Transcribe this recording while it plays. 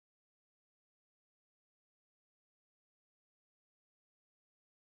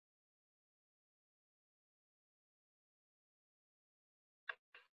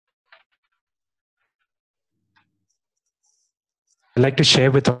I'd like to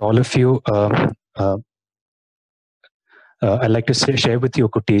share with all of you. I'd like to share with you a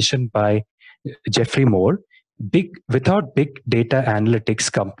quotation by Jeffrey Moore. Without big data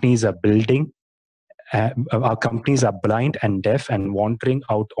analytics, companies are building. Our companies are blind and deaf and wandering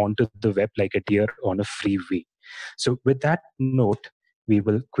out onto the web like a deer on a freeway. So, with that note, we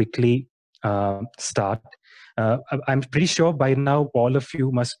will quickly start. I'm pretty sure by now all of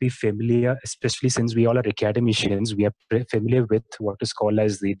you must be familiar, especially since we all are academicians, we are familiar with what is called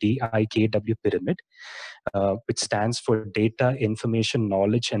as the DIKW Pyramid, which stands for Data, Information,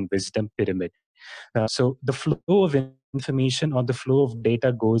 Knowledge, and Wisdom Pyramid. So the flow of information or the flow of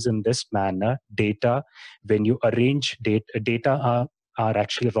data goes in this manner. Data, when you arrange data are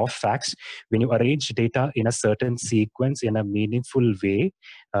actually raw facts. When you arrange data in a certain sequence in a meaningful way,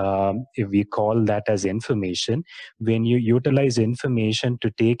 we call that as information. When you utilize information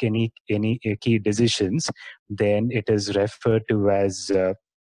to take any key decisions, then it is referred to as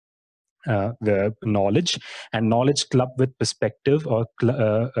the knowledge, and knowledge club with perspective, or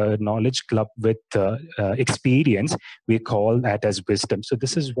knowledge club with experience, we call that as wisdom. So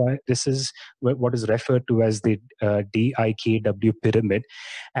this is what is referred to as the DIKW pyramid.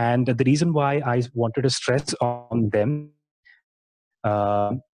 And the reason why I wanted to stress on them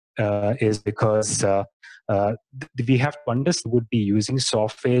is because we have to understand would be using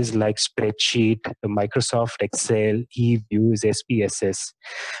softwares like Spreadsheet, Microsoft Excel, eViews, SPSS,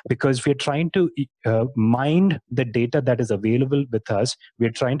 because we're trying to mine the data that is available with us.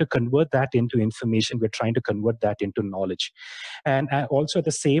 We're trying to convert that into information. We're trying to convert that into knowledge. And also at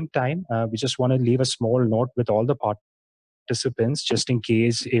the same time, we just want to leave a small note with all the participants, just in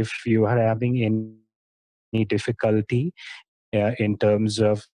case if you are having any difficulty in terms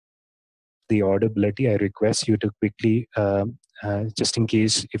of the audibility, I request you to quickly, just in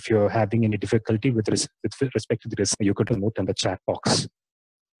case if you're having any difficulty with respect to this, you could note in the chat box.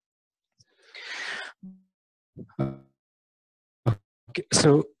 Okay,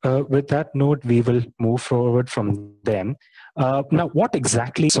 so with that note, we will move forward from them. Now, what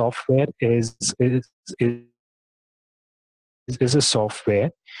exactly software is a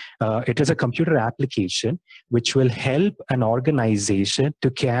software. It is a computer application which will help an organization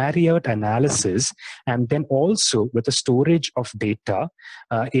to carry out analysis, and then also with the storage of data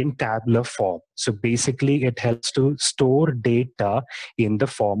in tabular form. So basically, it helps to store data in the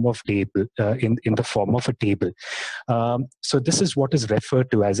form of table, in the form of a table. So this is what is referred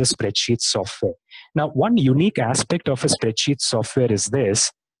to as a spreadsheet software. Now, one unique aspect of a spreadsheet software is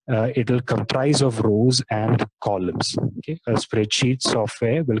this. It will comprise of rows and columns. Okay? A spreadsheet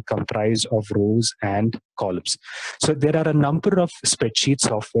software will comprise of rows and columns. So there are a number of spreadsheet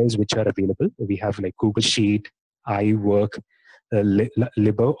softwares which are available. We have like Google Sheet, iWork,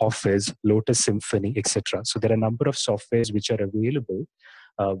 LibreOffice, Lotus Symphony, etc. So there are a number of softwares which are available,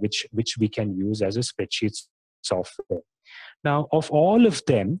 which we can use as a spreadsheet software. Now, of all of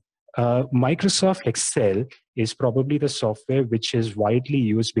them, Microsoft Excel is probably the software which is widely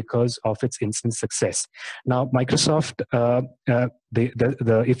used because of its instant success. Now, Microsoft,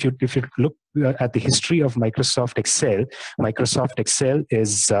 if you look at the history of Microsoft Excel Microsoft Excel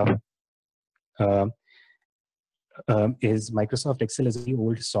is a very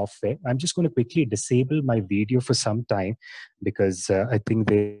old software. I'm just going to quickly disable my video for some time because I think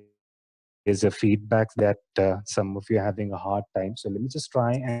there's a feedback that some of you are having a hard time. So let me just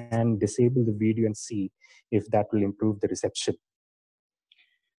try and disable the video and see if that will improve the reception.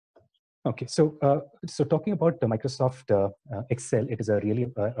 Okay, so talking about the Microsoft Excel, it is a really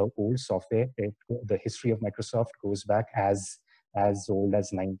old software. The history of Microsoft goes back as old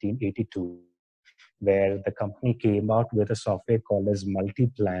as 1982. Where the company came out with a software called as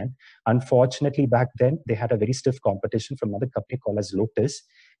Multiplan. Unfortunately, back then, they had a very stiff competition from another company called as Lotus,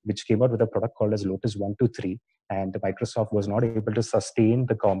 which came out with a product called as Lotus 123. And Microsoft was not able to sustain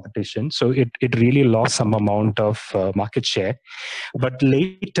the competition. So it really lost some amount of market share. But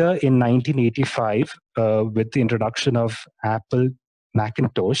later in 1985, with the introduction of Apple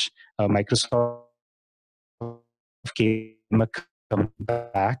Macintosh, Microsoft came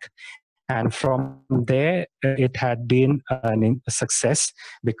back. And from there, it had been a success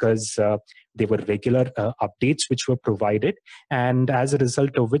because there were regular updates which were provided. And as a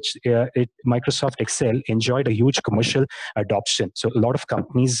result of which, Microsoft Excel enjoyed a huge commercial adoption. So a lot of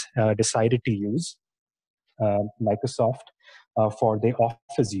companies decided to use Microsoft for their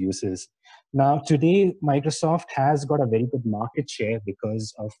office uses. Now, today, Microsoft has got a very good market share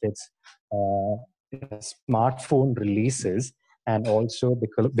because of its smartphone releases, and also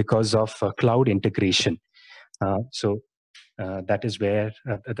because of cloud integration. So that is where,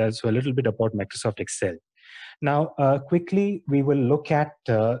 that's a little bit about Microsoft Excel. Now, quickly, we will look at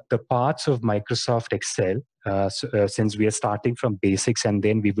the parts of Microsoft Excel, since we are starting from basics, and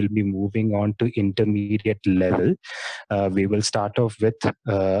then we will be moving on to intermediate level. We will start off with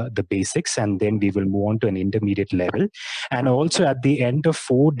the basics, and then we will move on to an intermediate level. And also at the end of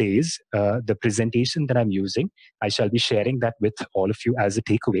 4 days, the presentation that I'm using, I shall be sharing that with all of you as a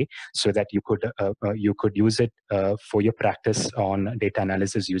takeaway, so that you could use it for your practice on data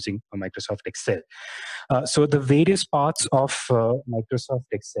analysis using Microsoft Excel. So the various parts of Microsoft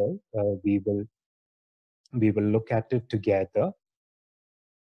Excel, we will look at it together.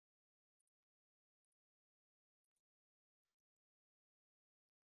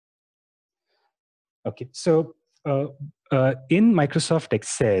 Okay, so in Microsoft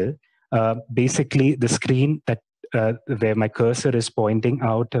Excel, basically the screen that where my cursor is pointing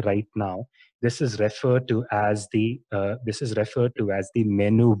out right now, this is referred to as the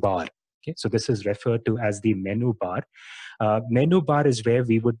menu bar. Okay, so this is referred to as the menu bar. Menu bar is where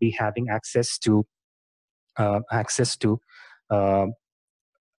we would be having access to access to uh,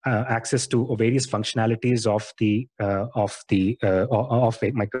 various functionalities of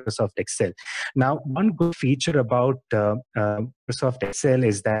Microsoft Excel. Now, one good feature about Microsoft Excel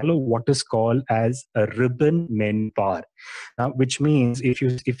is that what is called as a ribbon menu bar, which means if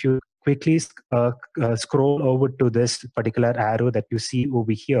you quickly scroll over to this particular arrow that you see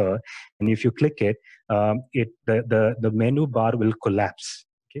over here, and if you click it, the menu bar will collapse.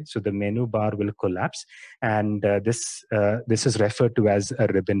 Okay, so the menu bar will collapse, and this is referred to as a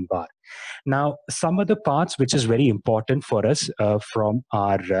ribbon bar. Now, some other parts which is very important for us from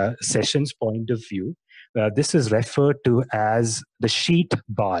our sessions point of view, this is referred to as the sheet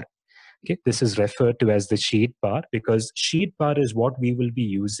bar. Okay, this is referred to as the sheet bar because sheet bar is what we will be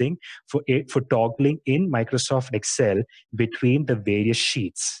using for toggling in Microsoft Excel between the various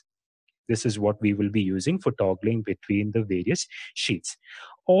sheets. This is what we will be using for toggling between the various sheets.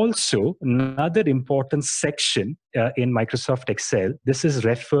 Also, another important section in Microsoft Excel, this is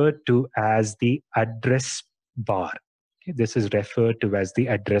referred to as the address bar. Okay, this is referred to as the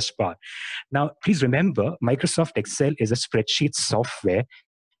address bar. Now, please remember, Microsoft Excel is a spreadsheet software.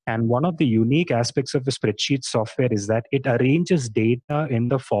 And one of the unique aspects of the spreadsheet software is that it arranges data in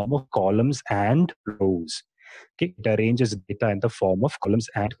the form of columns and rows. Okay, it arranges data in the form of columns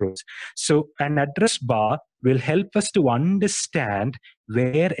and rows. So an address bar will help us to understand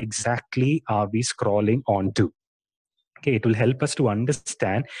where exactly are we scrolling onto. Okay, it will help us to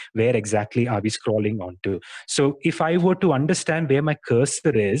understand where exactly are we scrolling onto. So if I were to understand where my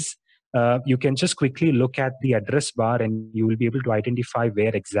cursor is, you can just quickly look at the address bar and you will be able to identify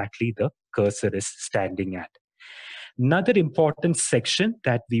where exactly the cursor is standing at. Another important section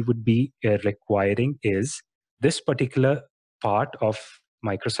that we would be requiring is this particular part of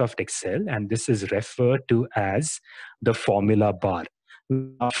Microsoft Excel, and this is referred to as the formula bar.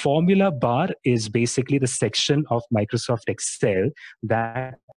 Formula bar is basically the section of Microsoft Excel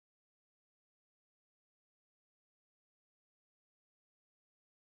that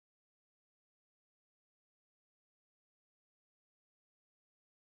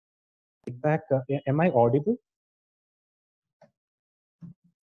back. Am I audible?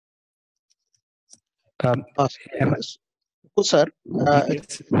 Sir,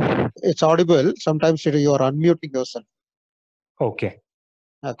 it's audible. Sometimes you are unmuting yourself. Okay.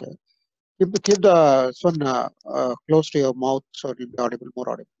 Okay. Keep the one close to your mouth so it will be audible, more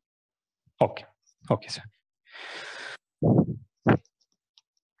audible. Okay. Okay, sir.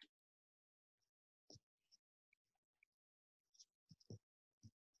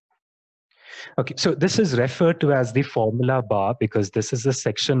 Okay, so this is referred to as the formula bar because this is a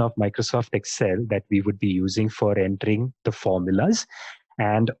section of Microsoft Excel that we would be using for entering the formulas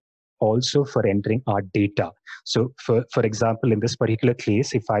and also for entering our data. So for example, in this particular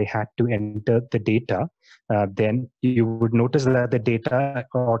case, if I had to enter the data, then you would notice that the data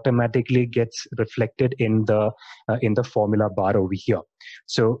automatically gets reflected in the formula bar over here.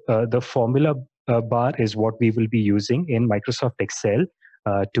 So the formula bar is what we will be using in Microsoft Excel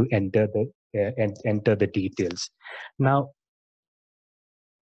to enter the details. Now,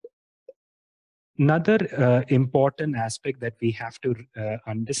 another important aspect that we have to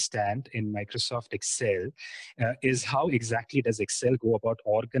understand in Microsoft Excel is how exactly does Excel go about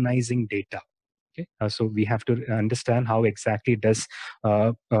organizing data. Okay, so we have to understand how exactly does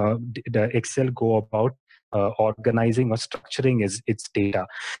the Excel go about organizing or structuring its data.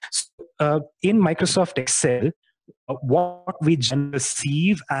 So, in Microsoft Excel, what we generally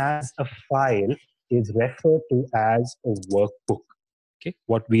receive as a file is referred to as a workbook. Okay,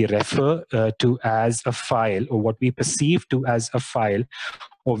 what we refer to as a file, or what we perceive to as a file,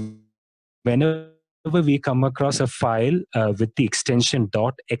 or whenever we come across a file with the extension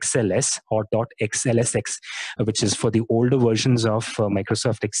 .xls or .xlsx, which is for the older versions of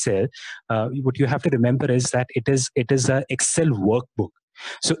Microsoft Excel, what you have to remember is that it is a Excel workbook.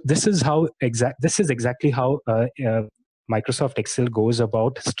 So this is exactly how Microsoft Excel goes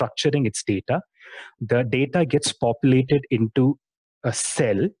about structuring its data. The data gets populated into a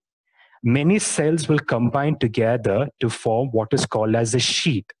cell. Many cells will combine together to form what is called as a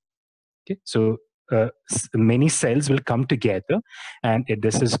sheet. Okay, so many cells will come together, and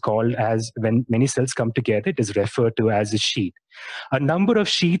this is called as, when many cells come together, it is referred to as a sheet. A number of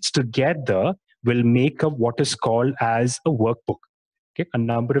sheets together will make up what is called as a workbook. Okay, a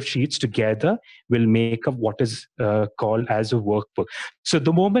number of sheets together will make up what is called as a workbook. So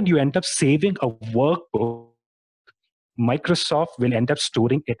the moment you end up saving a workbook, Microsoft will end up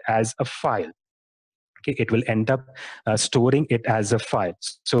storing it as a file. Okay, it will end up storing it as a file.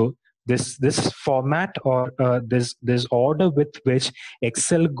 So this format, or this order with which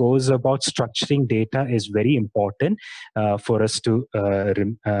Excel goes about structuring data is very important for us to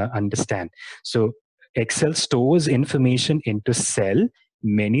understand. So Excel stores information into cell.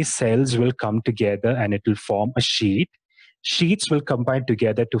 Many cells will come together and it will form a sheet. Sheets will combine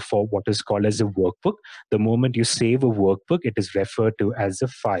together to form what is called as a workbook. The moment you save a workbook, it is referred to as a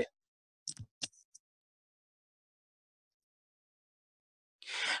file.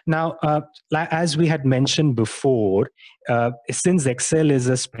 Now, as we had mentioned before, since Excel is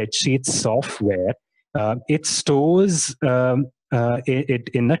a spreadsheet software, it stores it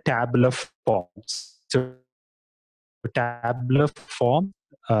in a tabular form. So tabular form,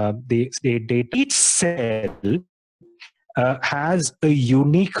 each cell has a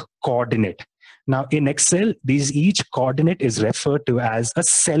unique coordinate. Now, in Excel, each coordinate is referred to as a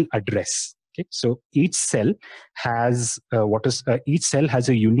cell address. Okay, so each cell has each cell has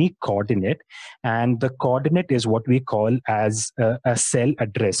a unique coordinate, and the coordinate is what we call as a cell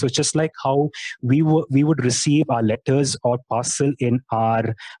address. So just like how we would receive our letters or parcel in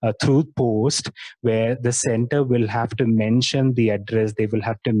our through post, where the sender will have to mention the address, they will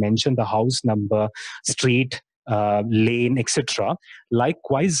have to mention the house number, street, lane, etc.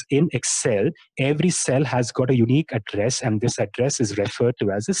 Likewise, in Excel, every cell has got a unique address, and this address is referred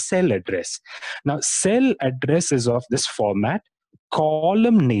to as a cell address. Now, cell address is of this format: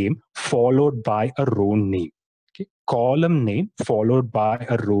 column name followed by a row name. Okay? Column name followed by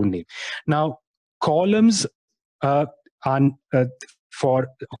a row name. Now, columns are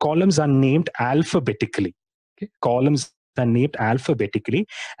columns are named alphabetically. Okay? Columns are named alphabetically,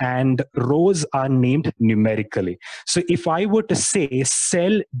 and rows are named numerically. So if I were to say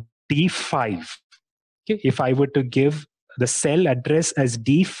cell D5, okay, if I were to give the cell address as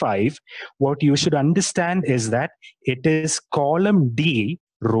D5, what you should understand is that it is column D,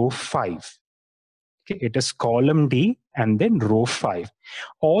 row 5. Okay, it is column D and then row 5.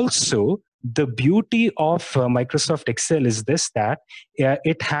 Also, the beauty of Microsoft Excel is this, that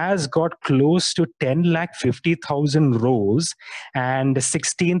it has got close to 10,50,000 rows and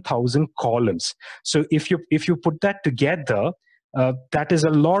 16,000 columns. So if you put that together, that is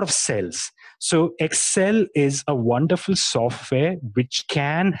a lot of cells. So Excel is a wonderful software which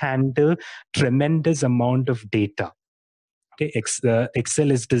can handle tremendous amount of data. Okay,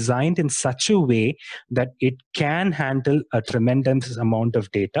 Excel is designed in such a way that it can handle a tremendous amount of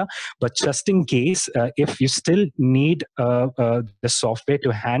data. But just in case, if you still need the software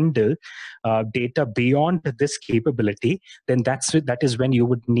to handle data beyond this capability, then that is when you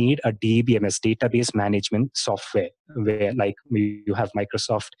would need a DBMS, database management software, where like you have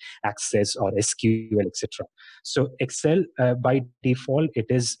Microsoft Access or SQL, etc. So Excel, by default, it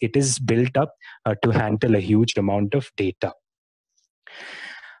is built up to handle a huge amount of data.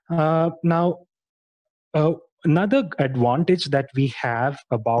 Now, another advantage that we have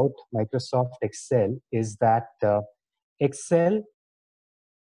about Microsoft Excel is that Excel,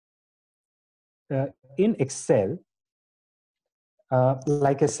 in Excel,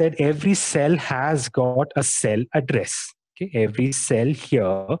 like I said, every cell has got a cell address. Okay, every cell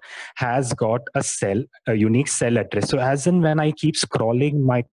here has got a unique cell address. So as in when I keep scrolling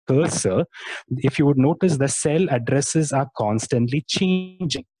my cursor, if you would notice, the cell addresses are constantly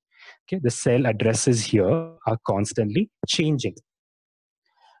changing. Okay, the cell addresses here are constantly changing.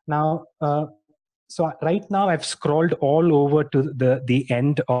 Now, so right now I've scrolled all over to the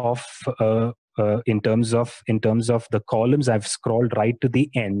end of in terms of the columns. I've scrolled right to the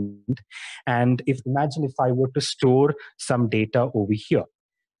end, and imagine if I were to store some data over here.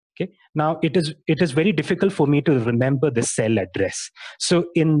 Okay, now it is very difficult for me to remember the cell address. So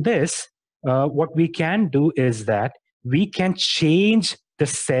in this, what we can do is that we can change the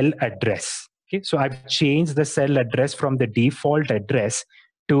cell address. Okay, so I've changed the cell address from the default address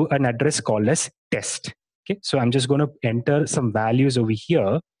to an address called as test. Okay, so I'm just going to enter some values over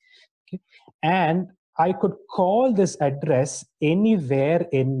here. Okay, and I could call this address anywhere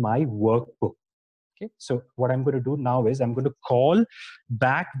in my workbook. Okay, so what I'm going to do now is I'm going to call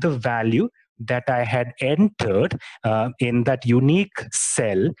back the value that I had entered in that unique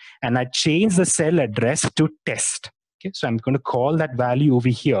cell, and I change the cell address to test. Okay, so I'm going to call that value over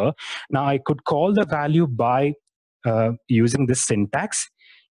here. Now I could call the value by using this syntax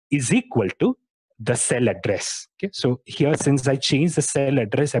is equal to the cell address. Okay, so here, since I changed the cell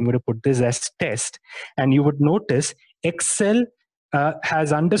address, I'm going to put this as test, and you would notice Excel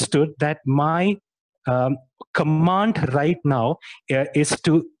has understood that my command right now is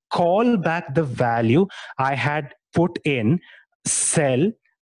to call back the value I had put in cell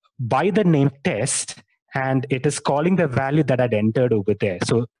by the name test, and it is calling the value that I'd entered over there.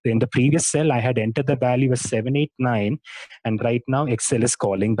 So in the previous cell, I had entered the value as 789, and right now Excel is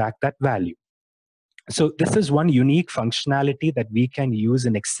calling back that value. So this is one unique functionality that we can use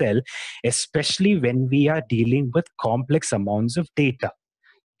in Excel, especially when we are dealing with complex amounts of data.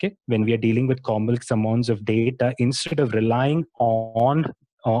 Okay, when we are dealing with complex amounts of data, instead of relying on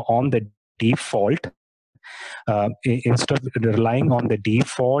the default, instead of relying on the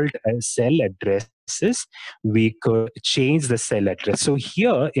default cell addresses, we could change the cell address. So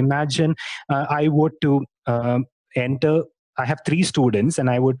here, imagine I were to enter. I have 3 students, and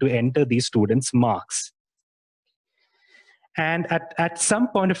I were to enter these students' marks. And at some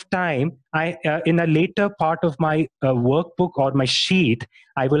point of time, I in a later part of my workbook or my sheet,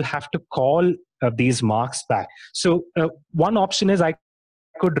 I will have to call these marks back. So one option is I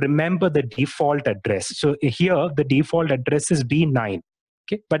could remember the default address. So here the default address is B9.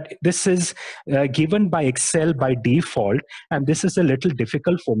 Okay, but this is given by Excel by default, and this is a little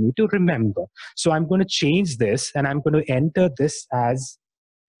difficult for me to remember. So I'm going to change this, and I'm going to enter this as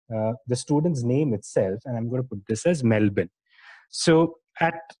the student's name itself, and I'm going to put this as Melbourne. So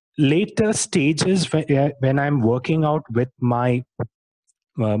at later stages, when I'm working out with my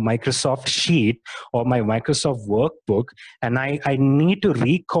Microsoft Sheet or my Microsoft Workbook, and I need to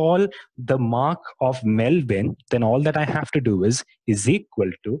recall the mark of Melbourne, then all that I have to do is equal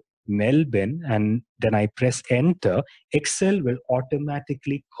to Melbourne, and then I press enter. Excel will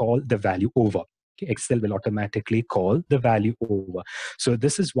automatically call the value over. Excel will automatically call the value over. So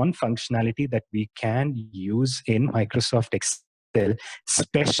this is one functionality that we can use in Microsoft Excel,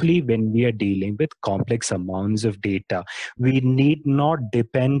 especially when we are dealing with complex amounts of data. We need not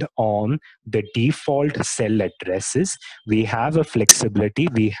depend on the default cell addresses. We have a flexibility,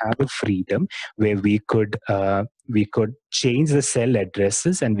 we have a freedom where we could change the cell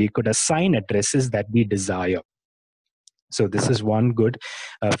addresses, and we could assign addresses that we desire. So this is one good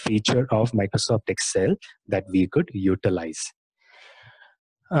feature of Microsoft Excel that we could utilize.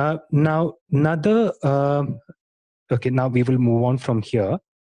 Now, another okay, now we will move on from here.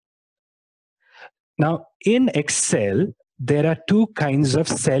 Now, in Excel, there are 2 kinds of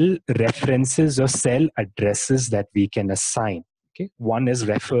cell references or cell addresses that we can assign. Okay, one is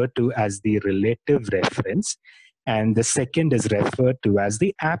referred to as the relative reference, and the second is referred to as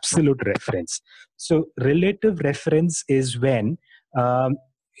the absolute reference. So, relative reference is when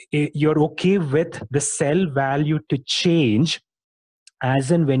you're okay with the cell value to change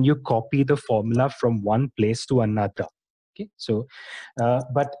as in when you copy the formula from one place to another. Okay, so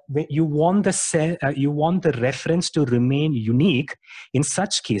but when you want the cell, you want the reference to remain unique. In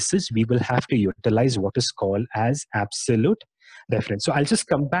such cases, we will have to utilize what is called as absolute reference. So I'll just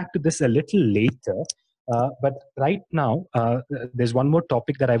come back to this a little later. But right now, there's one more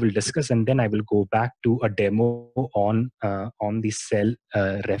topic that I will discuss, and then I will go back to a demo on the cell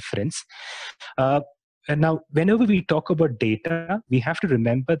reference. And now, whenever we talk about data, we have to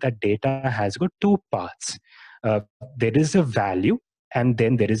remember that data has got 2 parts. There is a value, and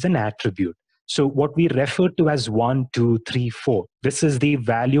then there is an attribute. So what we refer to as 1, 2, 3, 4, this is the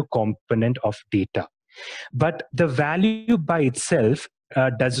value component of data. But the value by itself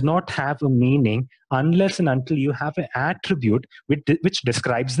does not have a meaning unless and until you have an attribute which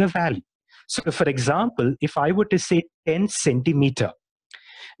describes the value. So for example, if I were to say 10 centimeter,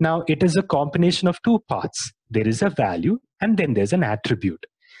 now it is a combination of 2 parts. There is a value, and then there's an attribute.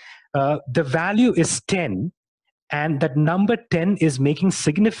 The value is 10, and that number 10 is making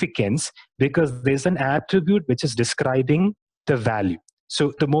significance because there's an attribute which is describing the value.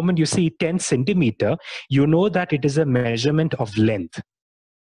 So the moment you see 10 centimeter, you know that it is a measurement of length.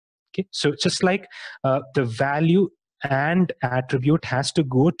 Okay, so just like the value and attribute has to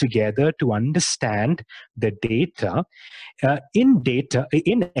go together to understand the data.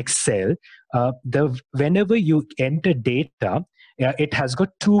 In Excel, whenever you enter data, it has got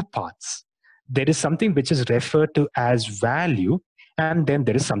two parts. There is something which is referred to as value, and then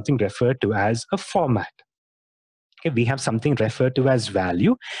there is something referred to as a format. Okay, we have something referred to as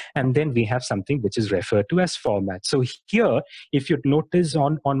value, and then we have something which is referred to as format. So here, if you notice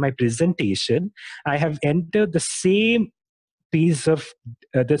on my presentation, I have entered the same piece of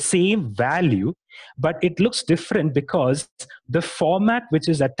the same value, but it looks different because the format which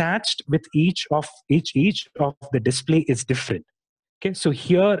is attached with each of the display is different. Okay, so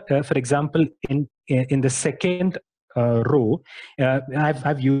here, for example, in the second row,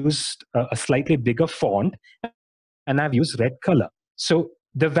 I've used a slightly bigger font, and I've used red color. So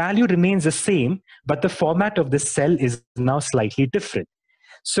the value remains the same, but the format of the cell is now slightly different.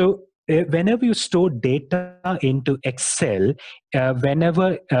 So whenever you store data into Excel,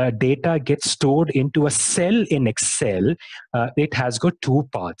 whenever data gets stored into a cell in Excel, it has got two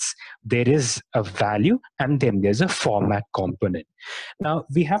parts. There is a value, and then there's a format component. Now,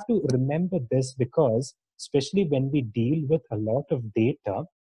 we have to remember this because, especially when we deal with a lot of data,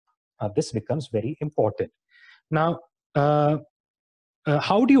 this becomes very important. Now,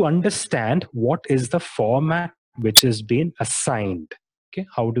 how do you understand what is the format which has been assigned? Okay,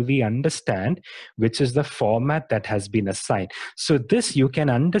 how do we understand which is the format that has been assigned? So this you can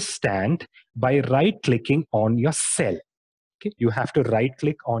understand by right-clicking on your cell. Okay, you have to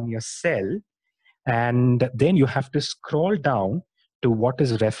right-click on your cell, and then you have to scroll down to what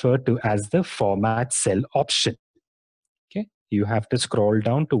is referred to as the format cell option. Okay, you have to scroll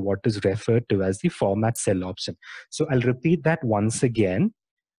down to what is referred to as the format cell option. So I'll repeat that once again.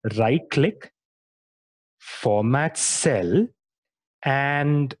 Right-click, format cell,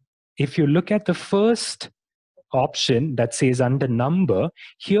 and if you look at the first option that says under number,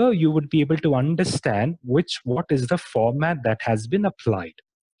 here you would be able to understand what is the format that has been applied.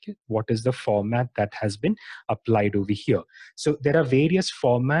 Okay, what is the format that has been applied over here? So there are various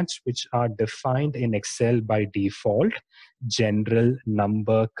formats which are defined in Excel by default: general,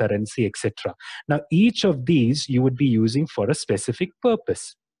 number, currency, etc. Now each of these you would be using for a specific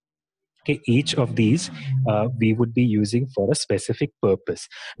purpose. Okay, each of these we would be using for a specific purpose.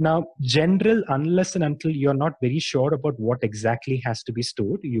 Now, general, unless and until you're not very sure about what exactly has to be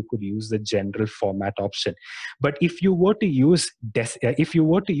stored, you could use the general format option. But if you were to use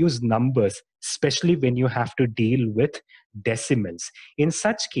numbers, especially when you have to deal with decimals, in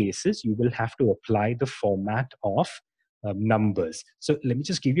such cases you will have to apply the format of numbers. So let me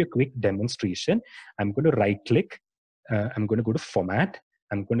just give you a quick demonstration. I'm going to right-click. I'm going to go to Format.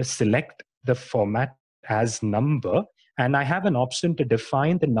 I'm going to select the format as number, and I have an option to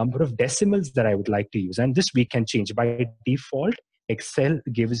define the number of decimals that I would like to use. And this we can change. By default, Excel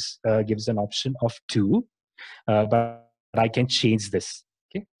gives an option of 2, but I can change this.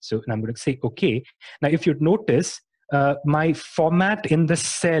 Okay, so I'm going to say OK. Now, if you notice, my format in the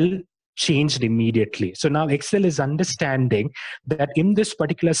cell changed immediately. So now Excel is understanding that in this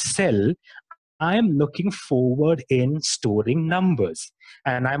particular cell, I'm looking forward in storing numbers,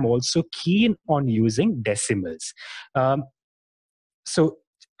 and I'm also keen on using decimals. So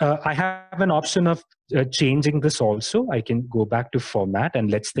I have an option of changing this also. I can go back to format,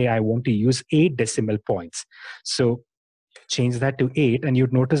 and let's say I want to use 8 decimal points. So change that to 8, and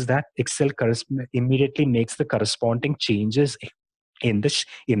you'd notice that Excel immediately makes the corresponding changes in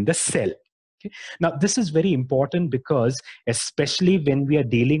the cell. Okay. Now, this is very important because especially when we are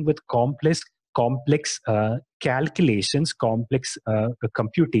dealing with complex calculations, complex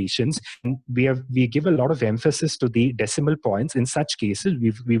computations, and we give a lot of emphasis to the decimal points. In such cases,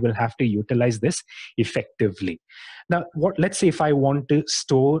 we will have to utilize this effectively. Now, let's say if I want to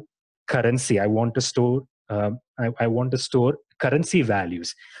store currency, I want to store currency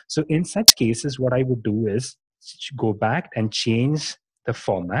values. So in such cases, what I would do is go back and change the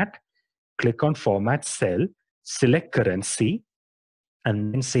format, click on Format Cell, select Currency,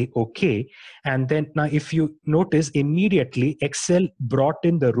 and then say OK. And then now if you notice, immediately Excel brought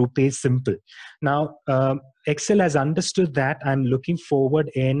in the rupee symbol. Now Excel has understood that I'm looking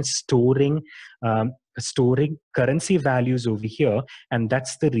forward in storing currency values over here, and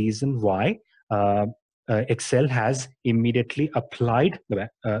that's the reason why Excel has immediately applied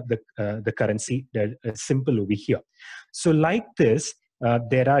the currency symbol over here. So like this,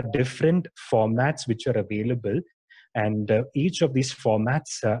 there are different formats which are available, and each of these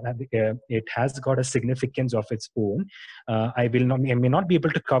formats, it has got a significance of its own. I may not be able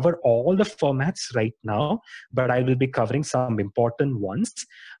to cover all the formats right now, but I will be covering some important ones.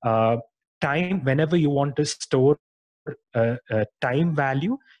 Whenever you want to store time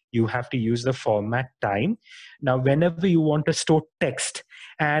value, you have to use the format time. Now, whenever you want to store text,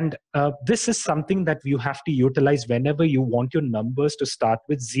 and this is something that you have to utilize whenever you want your numbers to start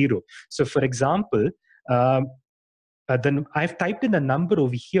with 0. So, for example, then I've typed in a number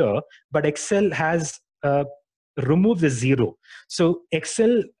over here, but Excel has removed the 0. So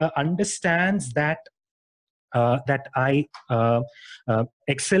Excel understands that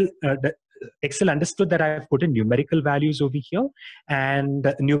Excel understood that I've put in numerical values over here,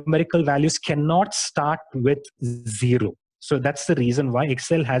 and numerical values cannot start with 0. So that's the reason why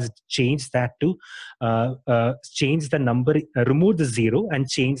Excel has changed that to change the number, remove the 0 and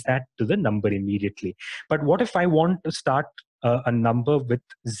change that to the number immediately. But what if I want to start a number with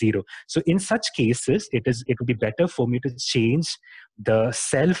 0? So in such cases, it would be better for me to change the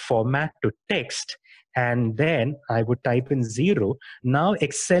cell format to text, and then I would type in 0. Now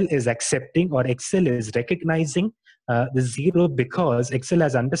Excel is accepting, or Excel is recognizing the 0, because Excel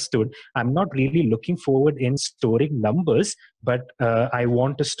has understood I'm not really looking forward in storing numbers, but I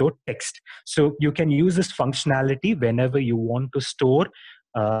want to store text. So you can use this functionality whenever you want to store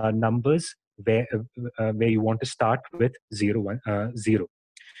numbers where you want to start with 0.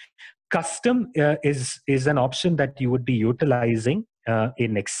 Custom is an option that you would be utilizing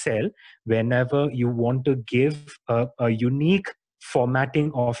in Excel whenever you want to give a unique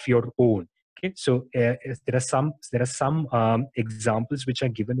formatting of your own. Okay, so there are some examples which are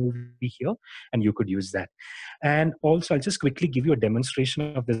given over here, and you could use that. And also, I'll just quickly give you a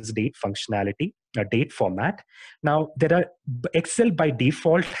demonstration of this date functionality, a date format. Now, Excel by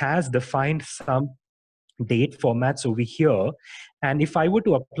default has defined some date formats over here, and if I were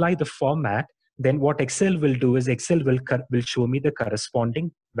to apply the format, then what Excel will do is Excel will show me the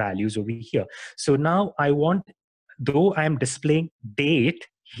corresponding values over here. So now I want, though I am displaying date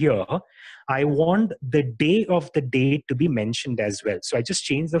here, I want the day of the date to be mentioned as well. So I just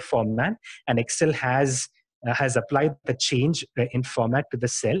changed the format, and Excel has applied the change in format to the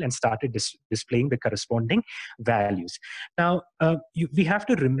cell and started displaying the corresponding values. Now, we have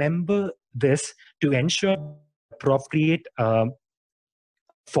to remember this to ensure appropriate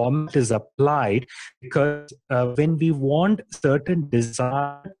format is applied, because when we want certain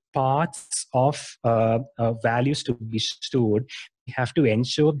desired parts of values to be stored, we have to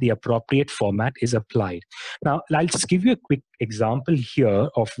ensure the appropriate format is applied. Now, I'll just give you a quick example here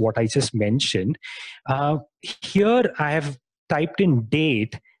of what I just mentioned. Here I have typed in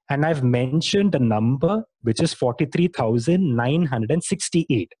date, and I've mentioned a number which is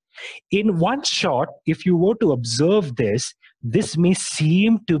 43,968. In one shot, if you were to observe this may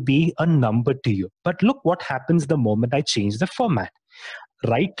seem to be a number to you. But look what happens the moment I change the format.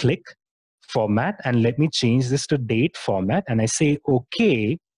 Right click, format, and let me change this to date format. And I say,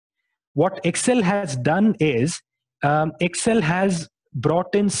 okay, what Excel has done is, Excel has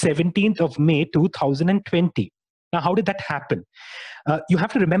brought in 17th of May, 2020. Now, how did that happen? You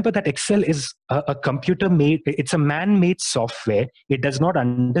have to remember that Excel is a computer-made, it's a man-made software. It does not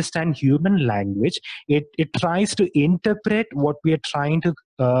understand human language. It tries to interpret what we are trying to,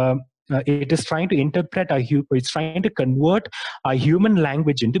 it is trying to interpret, it's trying to convert a human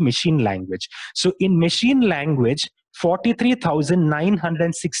language into machine language. So in machine language,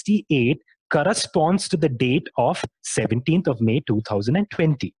 43,968 corresponds to the date of 17th of May,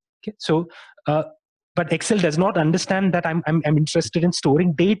 2020. Okay, so, but Excel does not understand that I'm interested in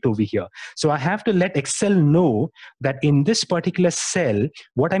storing date over here. So I have to let Excel know that in this particular cell,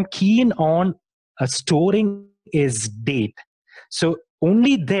 what I'm keen on storing is date. So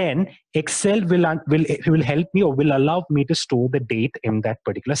only then Excel will help me, or will allow me to store the date in that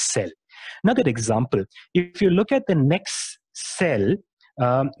particular cell. Another example, if you look at the next cell,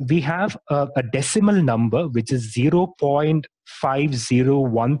 we have a decimal number which is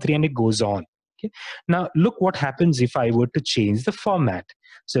 0.5013, and it goes on. Okay. Now, look what happens if I were to change the format.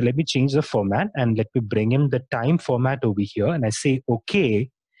 So let me change the format, and let me bring in the time format over here, and I say, okay,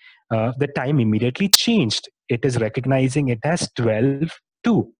 the time immediately changed. It is recognizing it as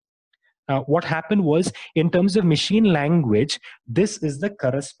 12:02. What happened was, in terms of machine language, this is the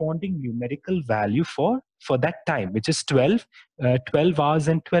corresponding numerical value for that time, which is 12 hours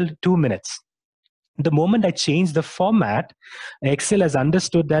and 2 minutes. The moment I change the format, Excel has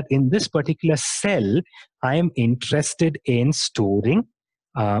understood that in this particular cell, I am interested in storing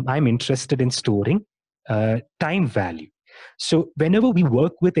time value. So whenever we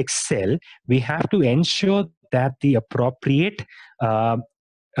work with Excel, we have to ensure that the appropriate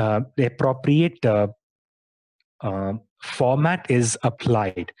format is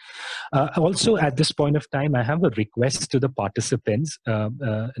applied. Also, at this point of time, I have a request to the participants.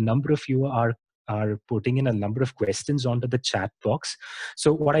 A number of you are are putting in a number of questions onto the chat box.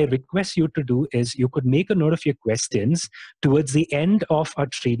 So what I request you to do is you could make a note of your questions. Towards the end of our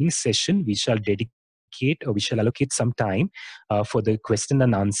training session, we shall dedicate or we shall allocate some time for the question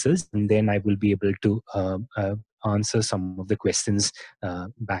and answers, and then I will be able to answer some of the questions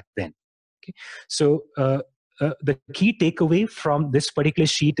back then. Okay. So the key takeaway from this particular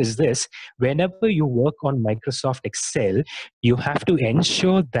sheet is this: whenever you work on Microsoft Excel, you have to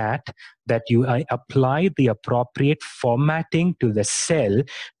ensure that you apply the appropriate formatting to the cell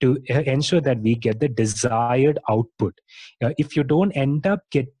to ensure that we get the desired output. If you don't end up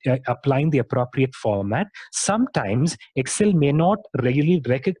applying the appropriate format, sometimes Excel may not really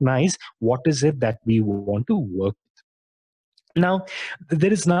recognize what is it that we want to work with. Now,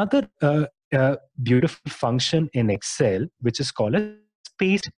 there is another beautiful function in Excel, which is called a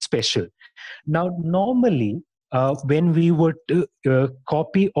paste special. Now, normally, when we would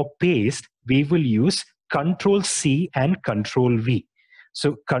copy or paste, we will use Control C and Control V.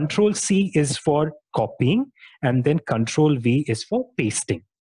 So Control C is for copying, and then Control V is for pasting.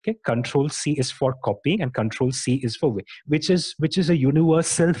 Okay, Control C is for copying and Control C is for which is a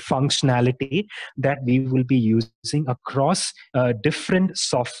universal functionality that we will be using across different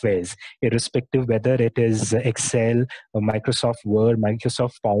softwares, irrespective whether it is Excel, or Microsoft Word,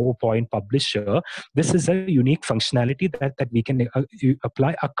 Microsoft PowerPoint Publisher. This is a unique functionality that we can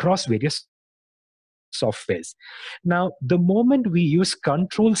apply across various softwares. Now, the moment we use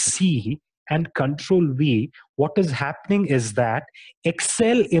Control C and Control V, what is happening is that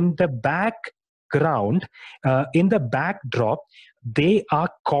Excel in the background, in the backdrop, they are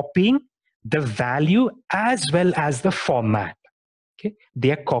copying the value as well as the format. Okay,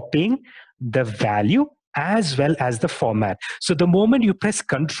 they are copying the value as well as the format. So the moment you press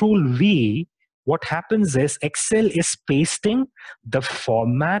Control V, what happens is Excel is pasting the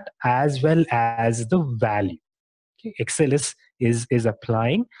format as well as the value. Okay, Excel is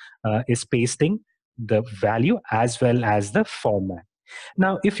applying, is pasting the value as well as the format.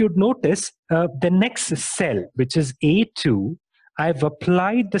 Now, if you'd notice, the next cell, which is A2, I've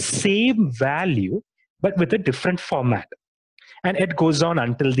applied the same value, but with a different format. And it goes on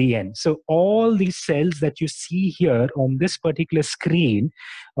until the end. So all these cells that you see here on this particular screen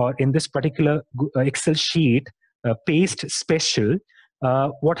or in this particular Excel sheet, paste special,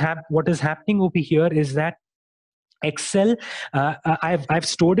 what is happening over here is that Excel, I've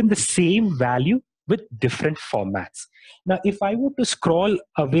stored in the same value with different formats. Now, if I were to scroll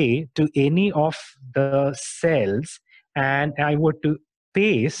away to any of the cells and I were to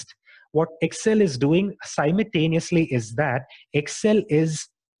paste, what Excel is doing simultaneously is that Excel is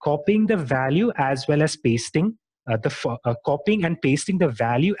copying the value as well as pasting copying and pasting the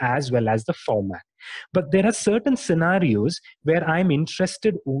value as well as the format. But there are certain scenarios where I'm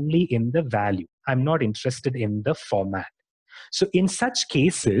interested only in the value. I'm not interested in the format. So in such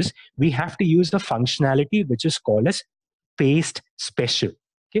cases, we have to use a functionality which is called as paste special.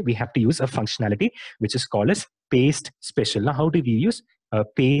 Okay, we have to use a functionality which is called as paste special. Now, how do we use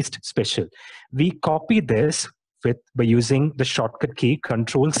paste special? We copy this by using the shortcut key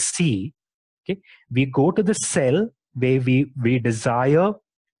Control C. Okay, we go to the cell where we desire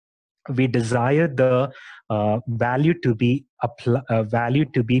the value to be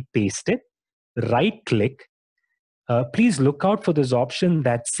pasted. Right click. Please look out for this option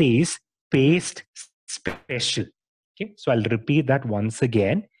that says paste special. Okay, so I'll repeat that once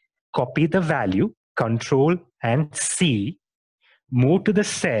again. Copy the value, Control and C. Move to the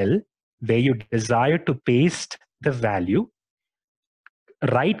cell where you desire to paste the value.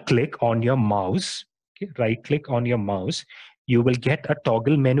 Right click on your mouse. Okay, right click on your mouse. You will get a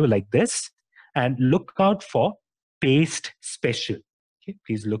toggle menu like this, and look out for paste special. Okay,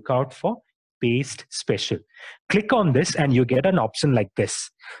 please look out for paste special. Click on this and you get an option like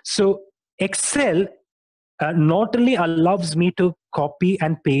this. So Excel not only allows me to copy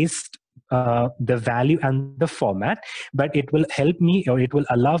and paste the value and the format, but it will help me, or it will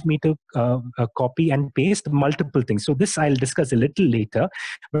allow me to copy and paste multiple things. So this I'll discuss a little later,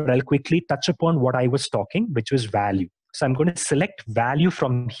 but I'll quickly touch upon what I was talking, which was value. So I'm going to select value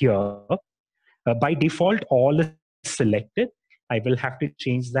from here. By default, all is selected. I will have to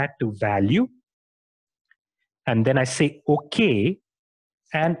change that to value. And then I say OK.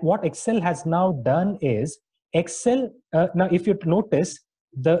 And what Excel has now done is, Excel, now if you notice,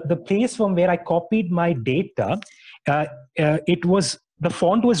 the place from where I copied my data, the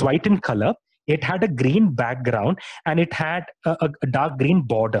font was white in color. It had a green background and it had a dark green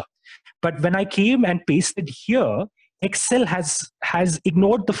border. But when I came and pasted here, Excel has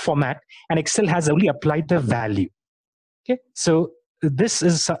ignored the format and Excel has only applied the value. Okay, so this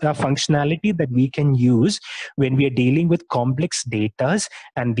is a functionality that we can use when we are dealing with complex data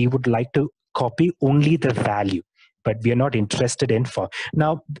and we would like to copy only the value, but we are not interested in for.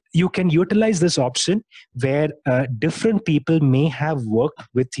 Now, you can utilize this option where different people may have worked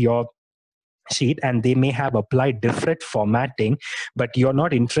with your sheet and they may have applied different formatting, but you're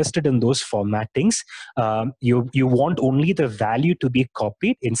not interested in those formattings. You want only the value to be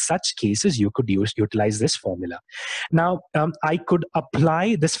copied. In such cases, you could utilize this formula. Now, I could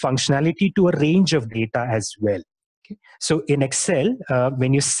apply this functionality to a range of data as well. Okay? So in Excel,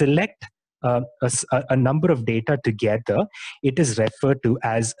 when you select a number of data together, it is referred to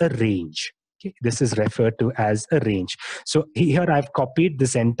as a range. Okay, this is referred to as a range. So here I've copied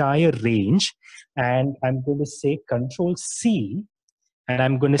this entire range and I'm going to say Control C and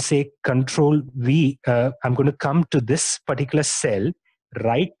I'm going to say Control V. I'm going to come to this particular cell,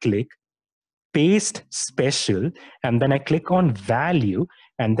 right click, paste special, and then I click on value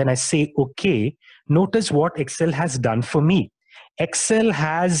and then I say okay. Notice what Excel has done for me. Excel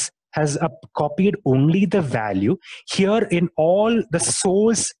has copied only the value. Here in all the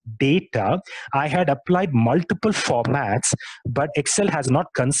source data, I had applied multiple formats, but Excel has not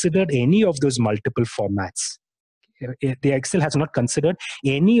considered any of those multiple formats. The Excel has not considered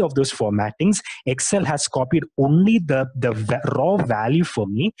any of those formattings. Excel has copied only the raw value for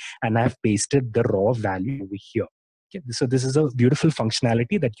me, and I've pasted the raw value over here. Okay, so this is a beautiful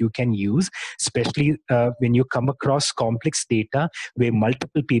functionality that you can use, especially when you come across complex data where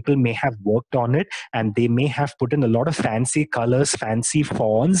multiple people may have worked on it and they may have put in a lot of fancy colors, fancy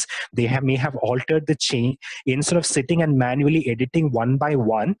fonts. They may have altered the change. Instead of sitting and manually editing one by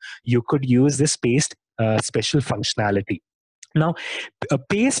one, you could use this paste special functionality. Now, a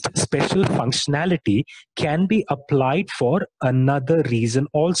paste special functionality can be applied for another reason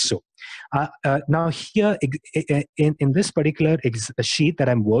also. Now here, in this particular sheet that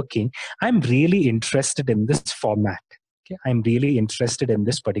I'm working, I'm really interested in this format. Okay, I'm really interested in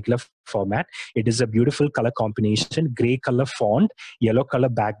this particular format. It is a beautiful color combination, gray color font, yellow color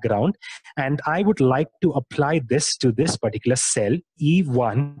background, and I would like to apply this to this particular cell,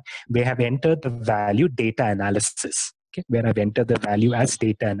 E1, where I have entered the value data analysis. Okay, where I've entered the value as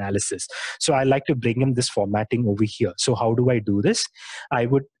data analysis. So I like to bring in this formatting over here. So how do I do this? I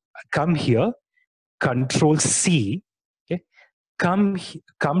would come here, Control C, okay, come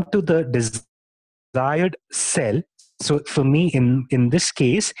to the desired cell. So for me, in this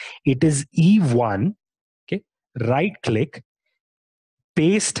case, it is E1, okay, right click,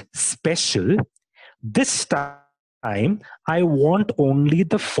 paste special. This time, I want only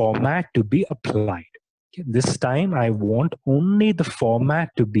the format to be applied. Okay, this time I want only the format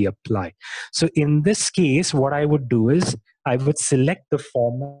to be applied. So in this case, what I would do is I would select the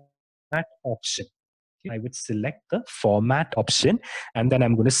format option. Okay, I would select the format option and then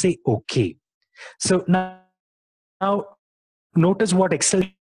I'm going to say okay. So now notice what Excel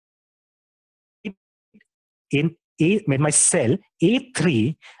in my cell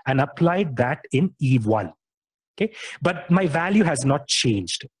A3 and applied that in E1. Okay, but my value has not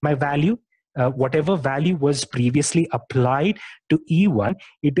changed. My value, whatever value was previously applied to E1,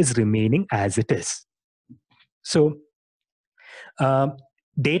 it is remaining as it is. So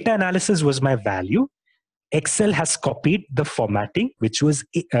data analysis was my value. Excel has copied the formatting, which was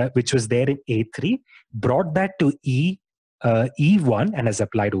there in A3, brought that to E1 and has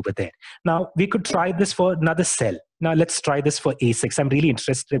applied over there. Now we could try this for another cell. Now let's try this for A6. I'm really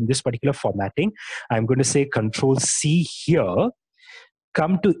interested in this particular formatting. I'm going to say Control C here,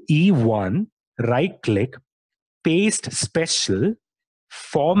 come to E1, right click, paste special,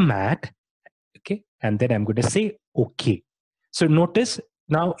 format, okay, and then I'm going to say okay. So notice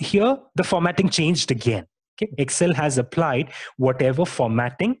now here the formatting changed again. Okay, Excel has applied whatever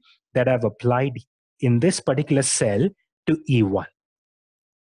formatting that I've applied in this particular cell to E1.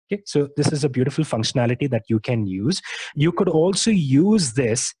 Okay, so this is a beautiful functionality that you can use. You could also use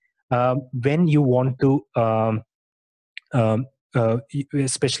this when you want to,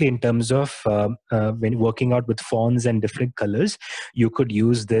 especially in terms of when working out with fonts and different colors, you could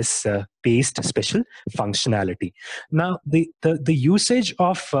use this paste special functionality. Now, the usage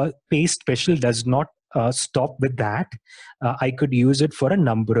of paste special does not stop with that. I could use it for a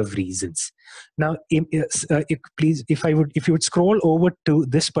number of reasons. Now, if you would scroll over to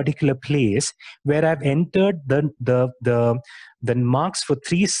this particular place where I've entered the marks for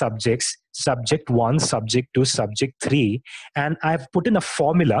 3 subjects, subject 1, subject 2, subject 3, and I've put in a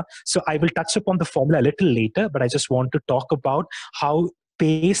formula. So I will touch upon the formula a little later, but I just want to talk about how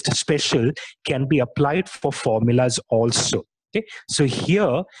paste special can be applied for formulas also. Okay, so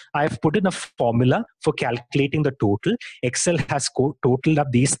here I've put in a formula for calculating the total. Excel has totaled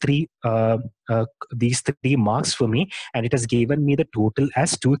up these three marks for me, and it has given me the total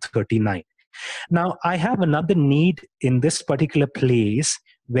as 239. Now I have another need in this particular place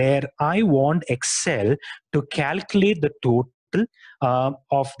where I want Excel to calculate the total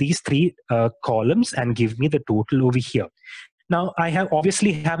of these three columns and give me the total over here. Now I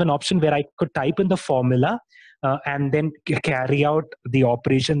obviously have an option where I could type in the formula and then carry out the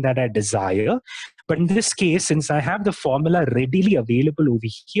operation that I desire. But in this case, since I have the formula readily available over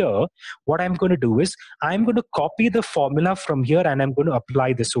here, what I'm going to do is I'm going to copy the formula from here and I'm going to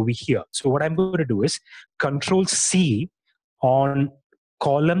apply this over here. So what I'm going to do is Control C on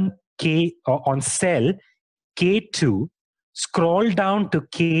column K, on cell K2, scroll down to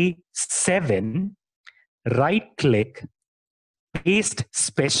K7, right click, paste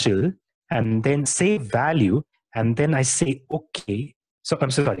special, and then say value, and then I say okay. So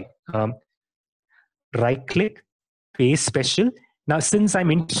I'm sorry, right click, paste special. Now since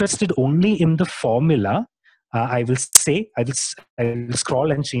I'm interested only in the formula, I will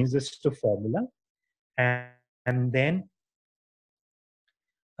scroll and change this to formula, and then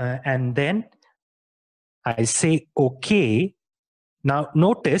I say okay. Now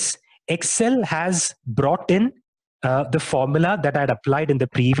notice Excel has brought in the formula that I had applied in the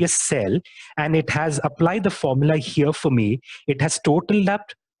previous cell, and it has applied the formula here for me. It has totaled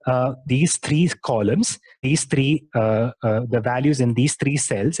up these three columns, the values in these three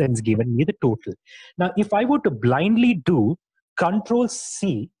cells, and it's given me the total. Now, if I were to blindly do Control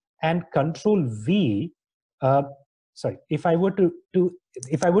C and Control V, if I were to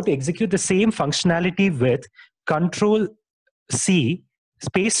execute the same functionality with Control C,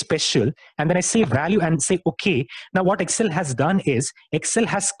 space special, and then I say value and say okay. Now what Excel has done is Excel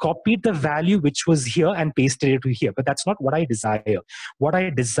has copied the value which was here and pasted it to here, but that's not what I desire. What I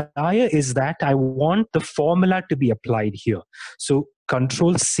desire is that I want the formula to be applied here. So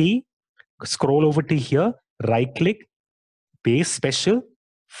Control C, scroll over to here, right click, paste special,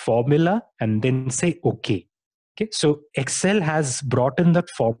 formula, and then say okay. Okay, so Excel has brought in that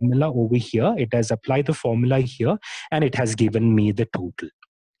formula over here. It has applied the formula here, and it has given me the total.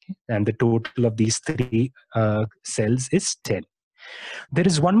 Okay? And the total of these three cells is 10. There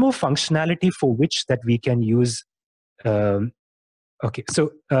is one more functionality for which that we can use. Okay,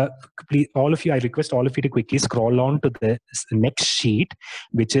 so please, all of you, I request all of you to quickly scroll on to the next sheet,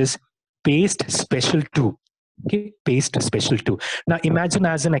 which is paste special 2. Okay, paste special 2. Now imagine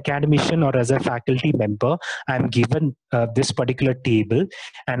as an academician or as a faculty member, I'm given this particular table,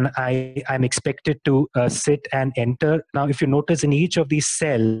 and I'm expected to sit and enter. Now if you notice in each of these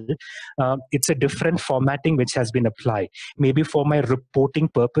cells, it's a different formatting which has been applied. Maybe for my reporting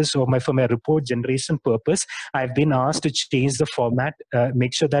purpose or for my report generation purpose, I've been asked to change the format,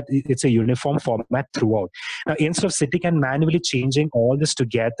 make sure that it's a uniform format throughout. Now instead of sitting and manually changing all this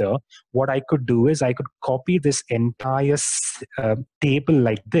together, what I could do is I could copy this entire table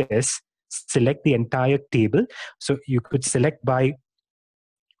like this, select the entire table. So you could select by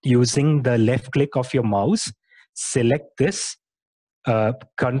using the left click of your mouse, select this,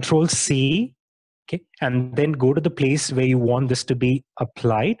 Control C, okay, and then go to the place where you want this to be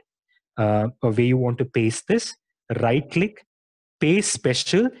applied, or where you want to paste this, right click, paste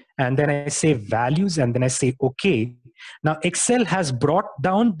special, and then I say values, and then I say okay. Now Excel has brought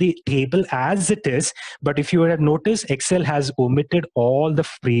down the table as it is, but if you would have noticed, Excel has omitted all the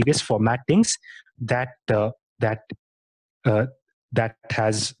previous formattings that I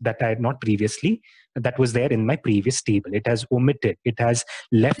had not previously, that was there in my previous table. It has omitted, it has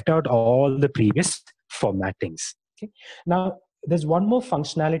left out all the previous formattings. Okay. Now there's one more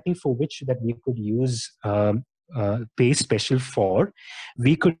functionality for which that we could use paste special for.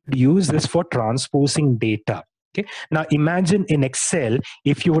 We could use this for transposing data. Okay. Now imagine in Excel,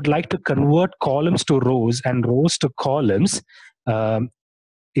 if you would like to convert columns to rows and rows to columns,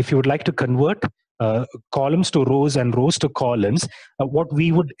 if you would like to convert columns to rows and rows to columns, what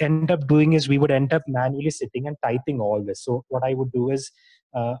we would end up doing is we would end up manually sitting and typing all this. So what I would do is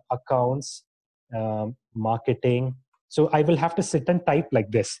accounts, marketing. So I will have to sit and type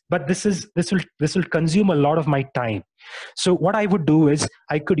like this, but this will consume a lot of my time. So what I would do is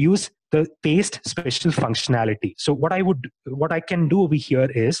I could use the paste special functionality. So what I can do over here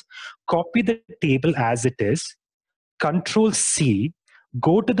is copy the table as it is, Control C,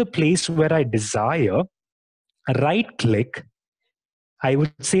 go to the place where I desire, right click, I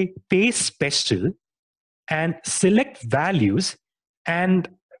would say paste special, and select values, and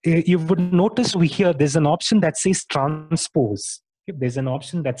you would notice over here there's an option that says transpose. If there's an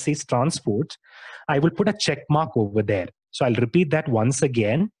option that says transpose, I will put a check mark over there. So I'll repeat that once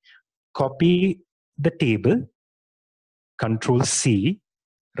again. Copy the table, Control C,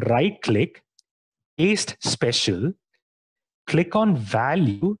 right click, paste special, click on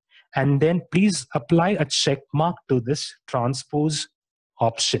value, and then please apply a check mark to this transpose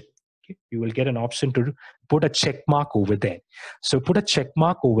option. Okay? You will get an option to put a check mark over there. So put a check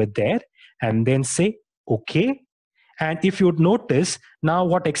mark over there and then say okay. And if you'd notice, now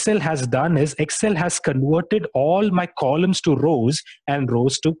what Excel has done is Excel has converted all my columns to rows and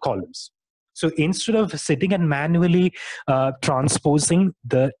rows to columns. So instead of sitting and manually transposing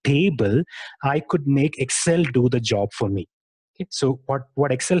the table, I could make Excel do the job for me. Okay, so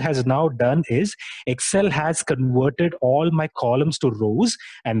what Excel has now done is Excel has converted all my columns to rows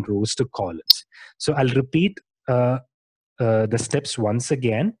and rows to columns. So I'll repeat the steps once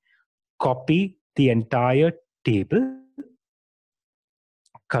again. Copy the entire table,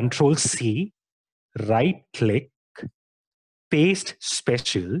 Control C, right click, paste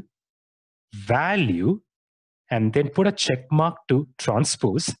special, value, and then put a check mark to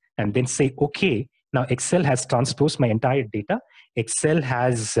transpose and then say okay. Now Excel has transposed my entire data. Excel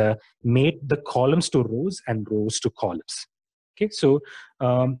has made the columns to rows and rows to columns. Okay, so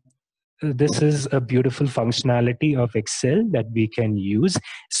this is a beautiful functionality of Excel that we can use,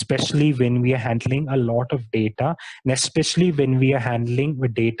 especially when we are handling a lot of data, and especially when we are handling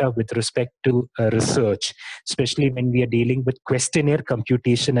with data with respect to research, especially when we are dealing with questionnaire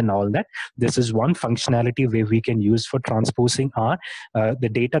computation and all that. This is one functionality where we can use for transposing our the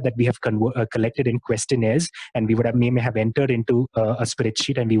data that we have collected in questionnaires, and we would have may have entered into a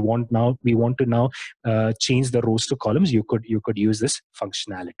spreadsheet, and we want to now change the rows to columns. You could use this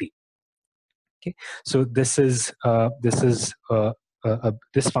functionality. Okay, so this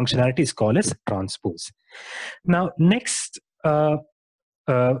functionality is called as transpose. Now, next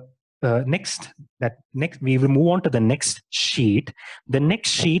we will move on to the next sheet. The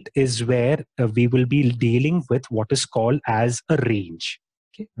next sheet is where we will be dealing with what is called as a range.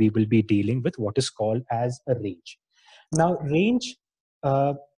 Okay, we will be dealing with what is called as a range. Now, range.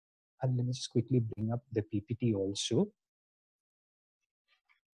 And let me just quickly bring up the PPT also.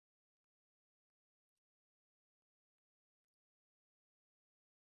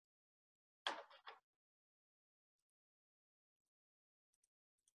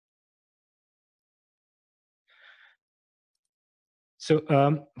 So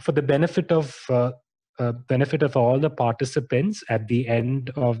for the benefit of all the participants, at the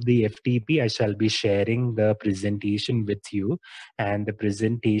end of the FTP, I shall be sharing the presentation with you. And the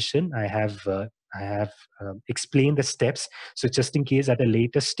presentation, I have explained the steps. So just in case at a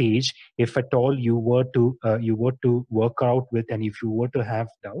later stage, if at all you were to work out with, and if you were to have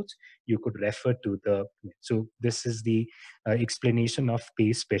doubts, you could refer to the. So this is the explanation of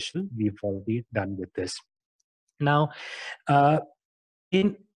pay special. We've already done with this. Now.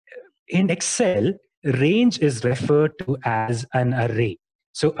 In Excel, range is referred to as an array.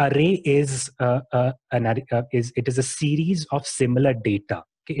 So array is it is a series of similar data.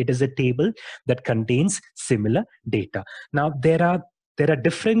 Okay? It is a table that contains similar data. Now there are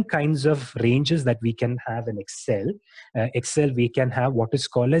different kinds of ranges that we can have in Excel. Excel, we can have what is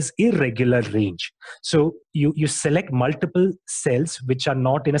called as irregular range. So you select multiple cells which are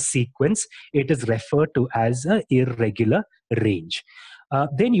not in a sequence. It is referred to as an irregular range.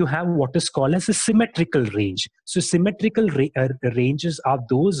 Then you have what is called as a symmetrical range. So symmetrical ranges are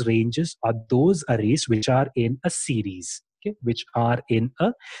those arrays which are in a series. Okay, which are in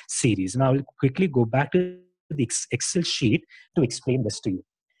a series. Now I'll quickly go back to the Excel sheet to explain this to you.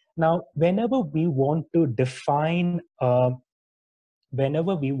 Now, whenever we want to define, okay,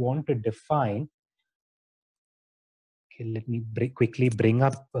 let me quickly bring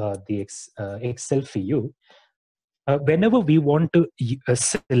up the Excel for you. Whenever we want to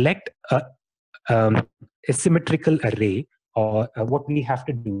select a symmetrical array, or what we have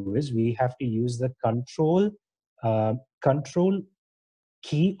to do is we have to use the control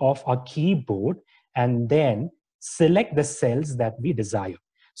key of our keyboard and then select the cells that we desire.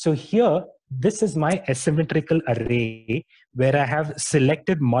 So here, this is my asymmetrical array where I have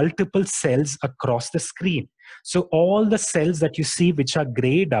selected multiple cells across the screen. So all the cells that you see which are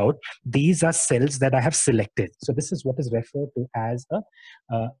grayed out, these are cells that I have selected. So this is what is referred to as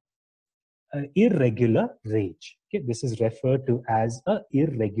a irregular range. Okay, this is referred to as a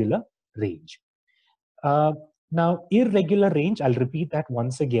irregular range. Now, irregular range, I'll repeat that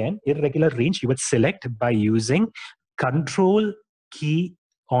once again. Irregular range, you would select by using Control key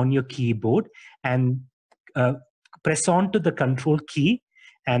on your keyboard and press on to the Control key,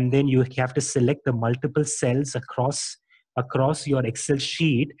 and then you have to select the multiple cells across across your Excel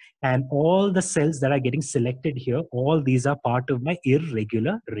sheet, and all the cells that are getting selected here, all these are part of my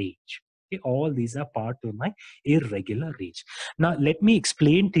irregular range. Okay, all these are part of my irregular range. Now, let me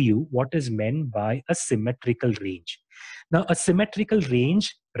explain to you what is meant by a symmetrical range. Now, a symmetrical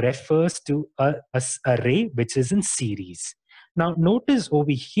range refers to a array which is in series. Now, notice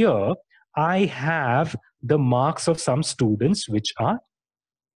over here, I have the marks of some students which are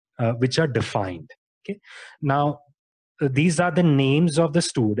defined. Okay. Now, these are the names of the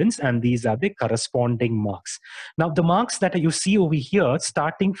students and these are the corresponding marks. Now, the marks that you see over here,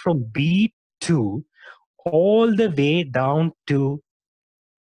 starting from B2 all the way down to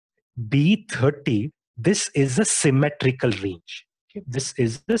B30, this is a symmetrical range. Okay, this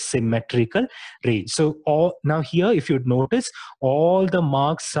is the symmetrical range. So now here, if you notice, all the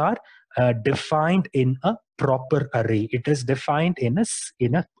marks are defined in a proper array. It is defined in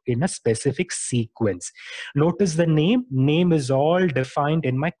a specific sequence. Notice the name is all defined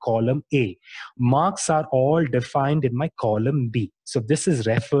in my column A. Marks are all defined in my column B. So this is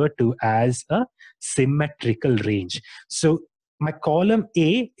referred to as a symmetrical range. So my column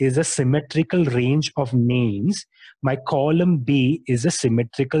A is a symmetrical range of names. My column B is a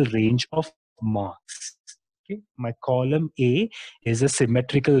symmetrical range of marks. Okay. My column A is a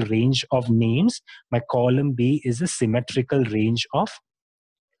symmetrical range of names. My column B is a symmetrical range of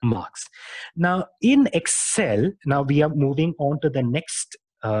marks. Now, in Excel, now we are moving on to the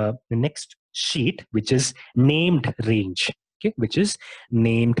next sheet, which is named range. Okay, which is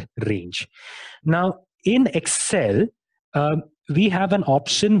named range. Now, in Excel, we have an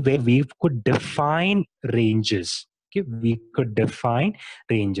option where we could define ranges. Okay, we could define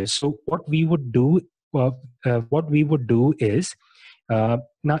ranges. So what we would do is,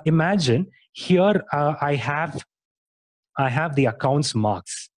 now imagine here I have the accounts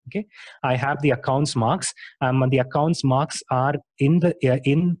marks. Okay, I have the accounts marks. The accounts marks are in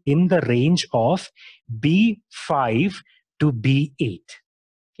the range of B5 to B8.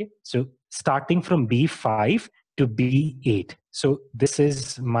 Okay, so starting from B5 to B8. So this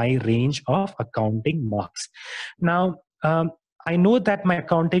is my range of accounting marks. Now, I know that my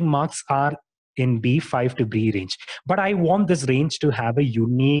accounting marks are in B5 to B range, but I want this range to have a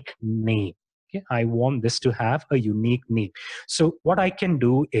unique name. Okay, I want this to have a unique name. So what I can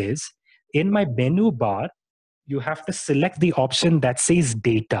do is, in my menu bar, you have to select the option that says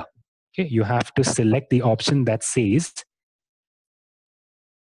data. Okay, you have to select the option that says,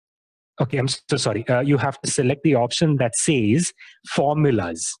 okay, I'm so sorry. You have to select the option that says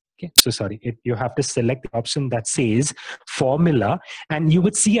formulas. Okay, so sorry. You have to select the option that says formula, and you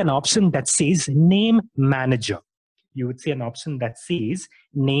would see an option that says name manager. You would see an option that says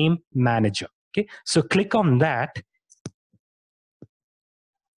name manager. Okay, so click on that.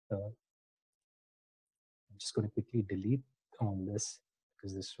 I'm just going to quickly delete on this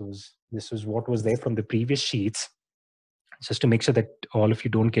because this was what was there from the previous sheets. Just to make sure that all of you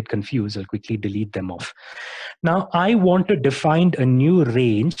don't get confused, I'll quickly delete them off. Now, I want to define a new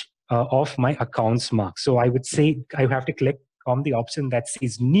range of my accounts marks. So I would say I have to click on the option that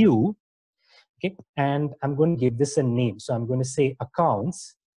says new. Okay, and I'm going to give this a name. So I'm going to say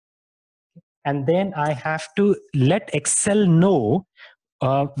accounts. And then I have to let Excel know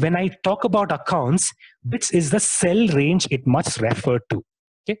when I talk about accounts, which is the cell range it must refer to.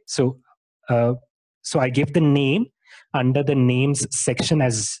 Okay, so I give the name under the names section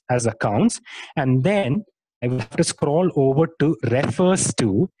as accounts, and then I will have to scroll over to refers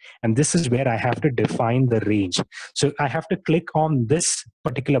to, and this is where I have to define the range. So I have to click on this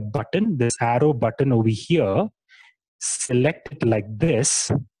particular button, this arrow button over here, select it like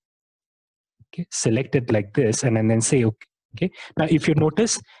this. Okay, select it like this, and then say okay. Okay. Now, if you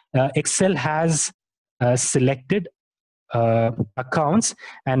notice, Excel has selected accounts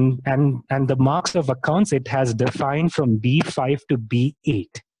and the marks of accounts. It has defined from B5 to B8. Okay.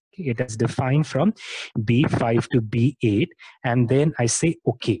 It has defined from B5 to B8, and then I say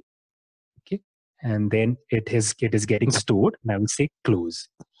okay. Okay, and then it is getting stored, and I will say close.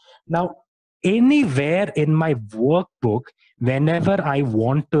 Now, anywhere in my workbook, whenever I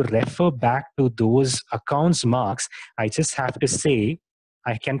want to refer back to those accounts marks, I just have to say,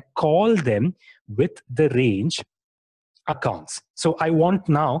 I can call them with the range accounts. So I want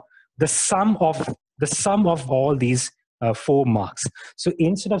now the sum of all these 4 marks. So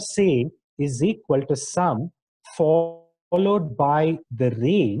instead of saying is equal to sum followed by the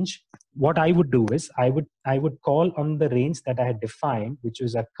range, what I would do is I would call on the range that I had defined, which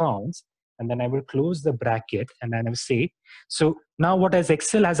was accounts, and then I will close the bracket, and then I will say, so now what as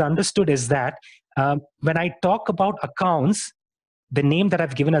Excel has understood is that when I talk about accounts, the name that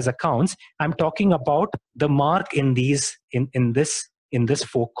I've given as accounts, I'm talking about the mark in these in this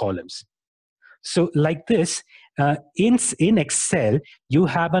 4 columns. So like this, in Excel, you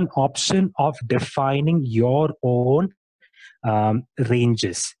have an option of defining your own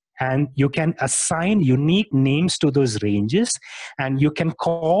ranges, and you can assign unique names to those ranges, and you can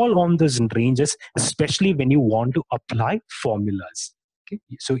call on those ranges, especially when you want to apply formulas. Okay?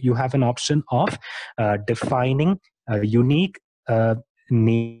 So you have an option of defining unique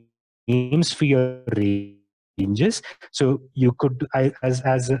names for your ranges. So you could, as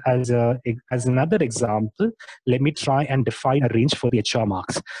another example, let me try and define a range for the HR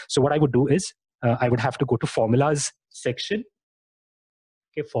marks. So what I would do is I would have to go to formulas section.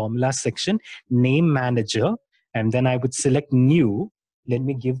 Okay, formula section, name manager, and then I would select new. Let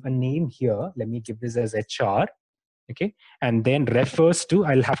me give a name here. Let me give this as HR. Okay, and then refers to,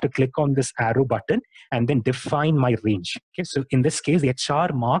 I'll have to click on this arrow button and then define my range. Okay, so in this case, the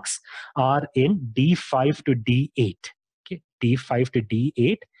HR marks are in D5 to D8. Okay, D5 to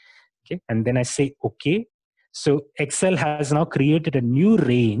D8. Okay, and then I say okay. So Excel has now created a new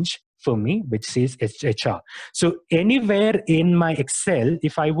range for me, which says HR. So anywhere in my Excel,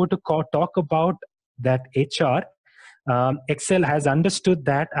 if I were to talk about that HR, Excel has understood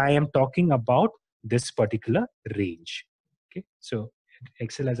that I am talking about this particular range. Okay, so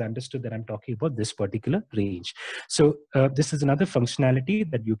Excel has understood that I'm talking about this particular range. So this is another functionality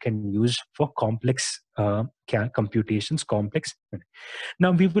that you can use for complex computations, complex.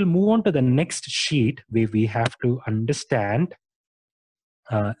 Now we will move on to the next sheet where we have to understand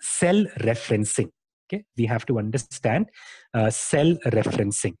cell referencing. Okay, we have to understand cell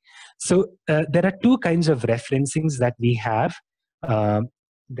referencing. So there are 2 kinds of referencings that we have.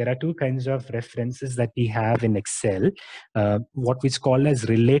 There are 2 kinds of references that we have in Excel. What we call as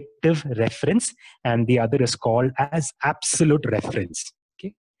relative reference, and the other is called as absolute reference.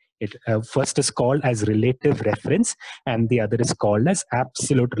 Okay, it first is called as relative reference, and the other is called as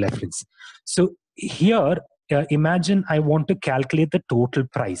absolute reference. So here, imagine I want to calculate the total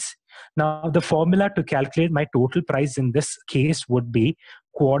price. Now, the formula to calculate my total price in this case would be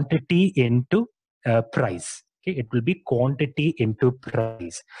quantity into price. Okay, it will be quantity into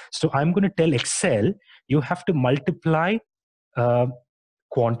price. So I'm going to tell Excel, you have to multiply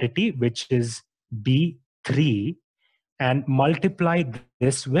quantity, which is B3, and multiply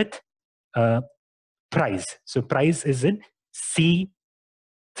this with price. So price is in C3.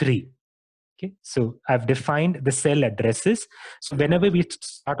 Okay, so I've defined the cell addresses. So whenever we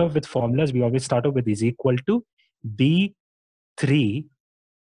start off with formulas, we always start off with is equal to B3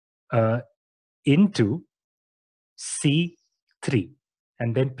 into C3,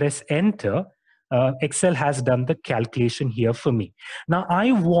 and then press enter. Excel has done the calculation here for me. Now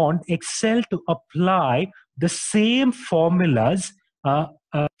I want Excel to apply the same formulas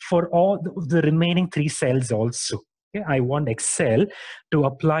for all the remaining 3 cells also. Okay, I want Excel to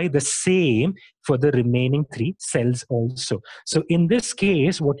apply the same for the remaining 3 cells also. So in this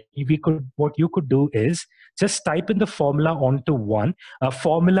case, what you could do is just type in the formula onto one.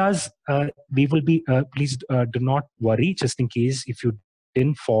 Formulas, we will be, please do not worry, just in case if you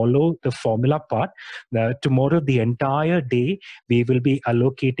didn't follow the formula part. Tomorrow, the entire day, we will be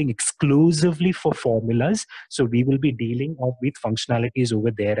allocating exclusively for formulas. So we will be dealing with functionalities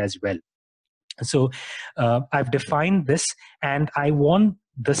over there as well. So I've defined this, and I want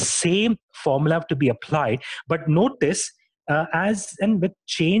the same formula to be applied. But notice, as and with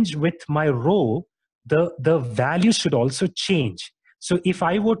change with my row, the value should also change. So if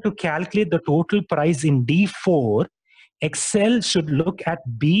I were to calculate the total price in D4, Excel should look at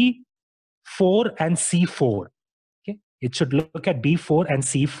B4 and C4. Okay, it should look at B4 and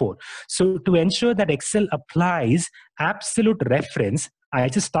C4. So to ensure that Excel applies absolute reference, I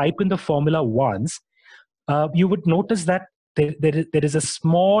just type in the formula once. You would notice that there is a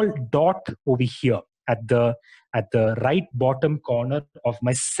small dot over here at the right bottom corner of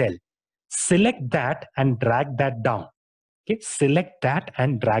my cell. Select that and drag that down. Okay, select that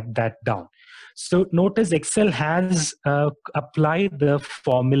and drag that down. So notice Excel has applied the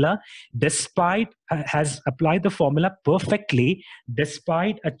formula has applied the formula perfectly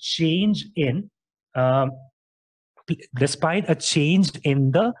despite a change in the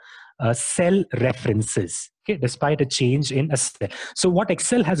cell references. Okay, despite a change in a cell. So what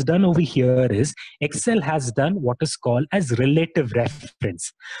Excel has done over here is Excel has done what is called as relative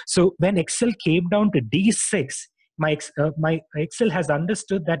reference. So when Excel came down to D6, my Excel has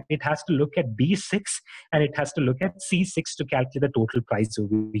understood that it has to look at B6 and it has to look at C6 to calculate the total price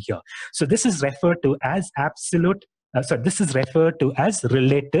over here. So this is referred to as absolute. This is referred to as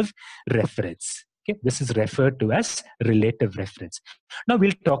relative reference. Okay, this is referred to as relative reference. Now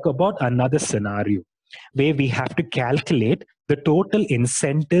we'll talk about another scenario where we have to calculate the total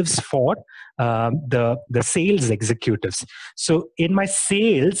incentives for the sales executives. So in my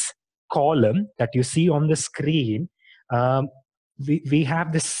sales column that you see on the screen, we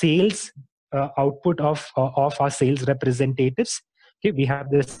have the sales output of our sales representatives. Okay, we have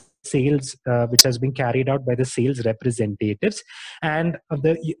the sales which has been carried out by the sales representatives, and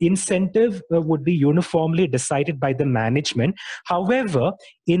the incentive would be uniformly decided by the management. However,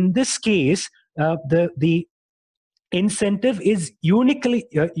 in this case, the incentive is uniquely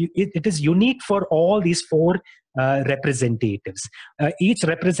it is unique for all these four representatives. Each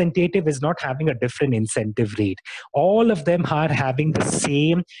representative is not having a different incentive rate. All of them are having the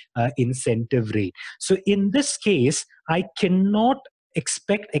same incentive rate. So in this case, I cannot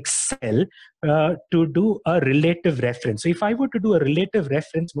expect Excel to do a relative reference. So if I were to do a relative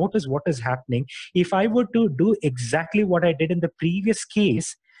reference, notice what is happening. If I were to do exactly what I did in the previous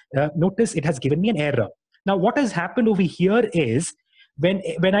case, notice it has given me an error. Now, what has happened over here is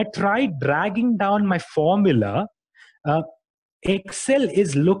when I try dragging down my formula, Excel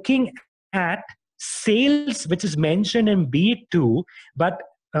is looking at sales, which is mentioned in B2, but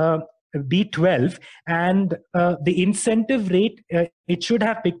B12, and the incentive rate, it should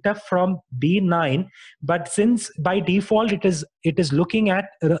have picked up from B9, but since by default it is looking at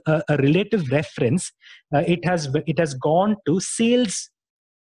a relative reference, it has gone to sales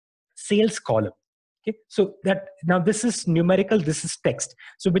column. Okay, so that now this is numerical, this is text,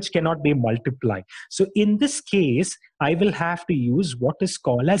 so which cannot be multiplied. So in this case, I will have to use what is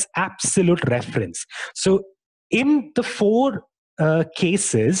called as absolute reference. So in the four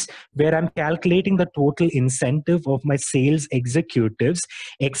cases where I'm calculating the total incentive of my sales executives,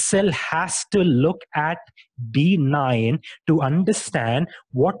 Excel has to look at B9 to understand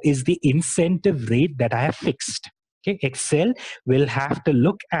what is the incentive rate that I have fixed. Okay, Excel will have to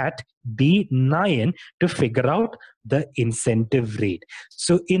look at B9 to figure out the incentive rate.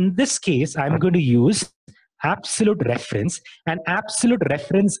 So in this case, I'm going to use absolute reference, and absolute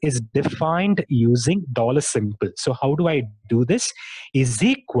reference is defined using $symbol. So how do I do this? Is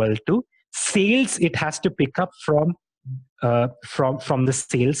equal to sales, it has to pick up from the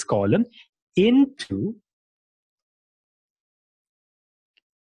sales column, into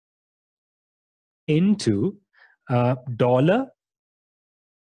dollar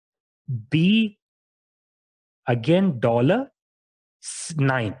B, again $9.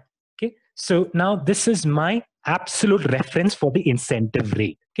 Okay, so now this is my absolute reference for the incentive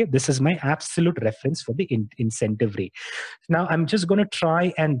rate. Okay, this is my absolute reference for the incentive rate. Now I'm just going to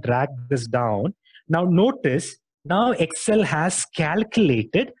try and drag this down. Now notice, now Excel has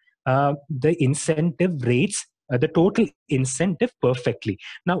calculated the incentive rates, the total incentive perfectly.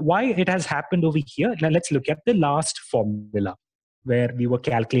 Now why it has happened over here? Now let's look at the last formula where we were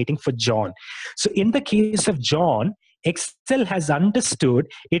calculating for John. So in the case of John, Excel has understood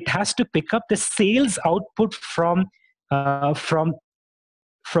it has to pick up the sales output from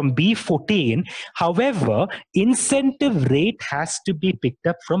B14. However, incentive rate has to be picked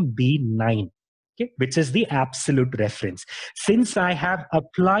up from B9. Okay, which is the absolute reference. Since I have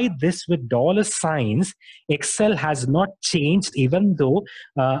applied this with $signs, Excel has not changed. Even though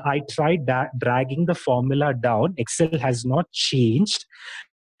I tried dragging the formula down, Excel has not changed.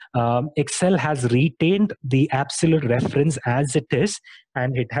 Excel has retained the absolute reference as it is,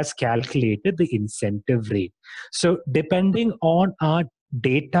 and it has calculated the incentive rate. So depending on our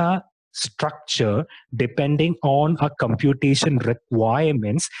data structure, depending on our computation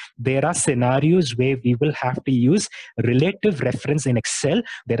requirements, there are scenarios where we will have to use relative reference in Excel.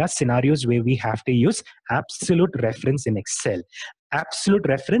 There are scenarios where we have to use absolute reference in Excel. Absolute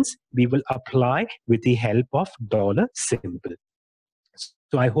reference we will apply with the help of $symbol.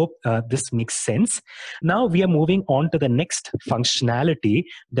 So I hope this makes sense. Now we are moving on to the next functionality.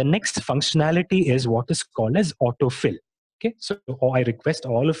 The next functionality is what is called as autofill. Okay, so I request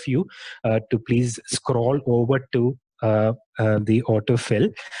all of you to please scroll over to the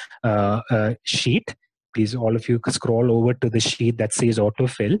autofill sheet. Please, all of you scroll over to the sheet that says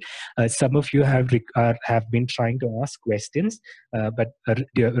autofill. Some of you have been trying to ask questions, but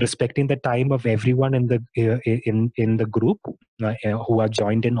respecting the time of everyone in the group who are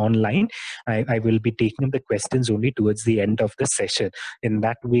joined in online, I will be taking the questions only towards the end of the session. In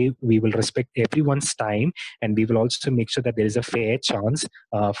that way, we will respect everyone's time, and we will also make sure that there is a fair chance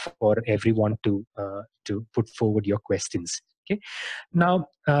for everyone to put forward your questions. Okay, now.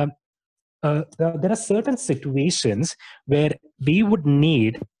 There are certain situations where we would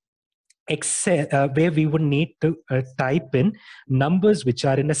need Excel, where we would need to type in numbers which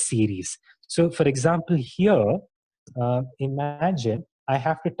are in a series. So for example, here, imagine I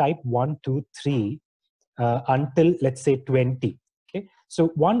have to type 1, 2, 3 until, let's say, 20. Okay. So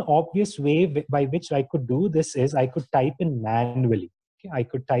one obvious way by which I could do this is I could type in manually. Okay. I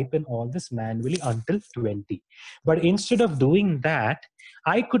could type in all this manually until 20. But instead of doing that,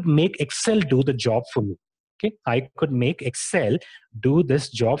 I could make Excel do the job for me. Okay. I could make Excel do this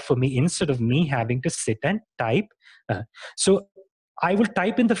job for me instead of me having to sit and type. So I will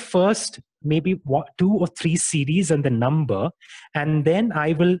type in the first maybe 2 or 3 series and the number, and then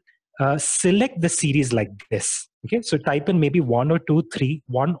I will select the series like this. Okay, so type in maybe 1 or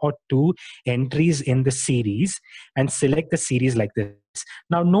 2 entries in the series and select the series like this.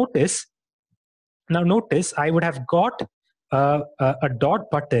 Now notice I would have got a dot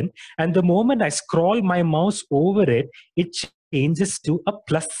button, and the moment I scroll my mouse over it, it changes to a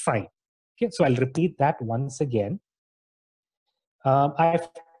plus sign. Okay, so I'll repeat that once again.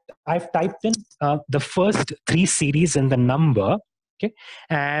 I've typed in the first 3 series in the number, okay,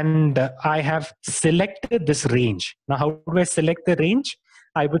 and I have selected this range. Now, how do I select the range?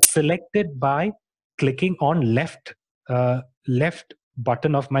 I would select it by clicking on left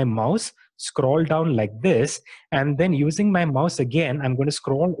button of my mouse, scroll down like this, and then using my mouse again, I'm going to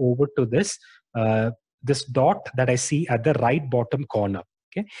scroll over to this this dot that I see at the right bottom corner,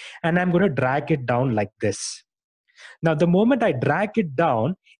 okay, and I'm going to drag it down like this. Now, the moment I drag it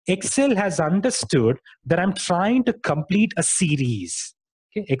down, Excel has understood that I'm trying to complete a series.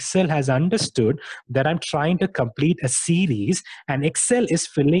 Okay? Excel has understood that I'm trying to complete a series, and Excel is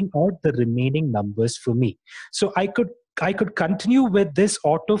filling out the remaining numbers for me. So I could continue with this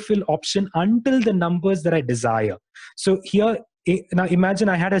autofill option until the numbers that I desire. So here, now imagine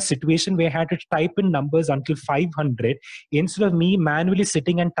I had a situation where I had to type in numbers until 500. Instead of me manually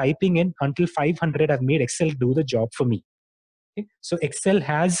sitting and typing in until 500, I've made Excel do the job for me. Okay? So Excel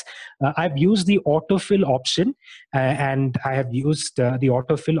has, I've used the autofill option, and I have used the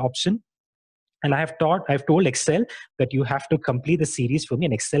autofill option, and I've told Excel that you have to complete the series for me,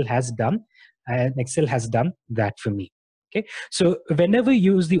 and Excel has done that for me. Okay, so whenever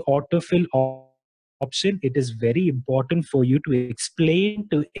you use the autofill option, it is very important for you to explain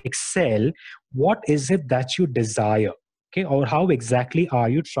to Excel what is it that you desire. Okay, or how exactly are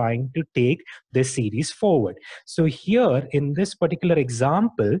you trying to take this series forward. So here in this particular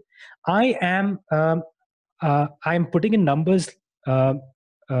example, I am I'm putting in numbers uh,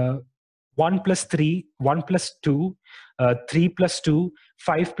 uh, 1 plus 3, 1 plus 2, 3 plus 2,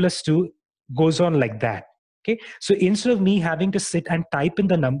 5 plus 2, goes on like that. Okay, so instead of me having to sit and type in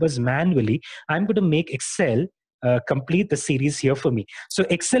the numbers manually, I'm going to make Excel complete the series here for me. So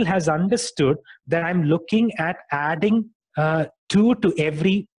Excel has understood that I'm looking at adding 2 to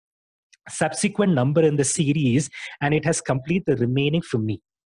every subsequent number in the series, and it has completed the remaining for me.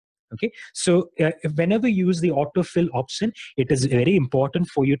 Okay, so whenever you use the autofill option, it is very important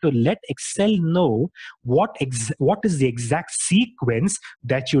for you to let Excel know what is the exact sequence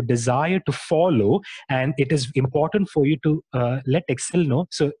that you desire to follow, and it is important for you to let Excel know.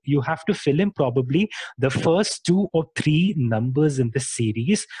 So you have to fill in probably the first 2 or 3 numbers in the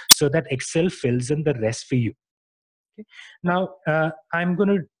series so that Excel fills in the rest for you. Okay. Now, I'm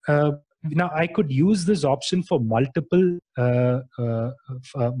going to now I could use this option for multiple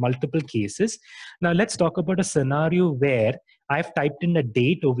cases. Now let's talk about a scenario where I've typed in a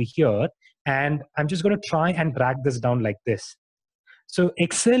date over here, and I'm just going to try and drag this down like this. So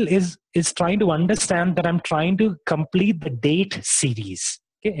Excel is trying to understand that I'm trying to complete the date series.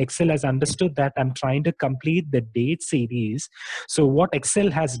 Okay, Excel has understood that I'm trying to complete the date series. So what Excel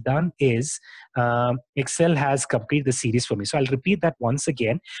has done is Excel has completed the series for me. So I'll repeat that once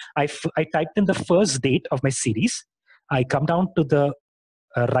again. I typed in the first date of my series. I come down to the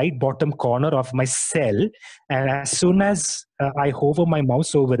right bottom corner of my cell, and as soon as I hover my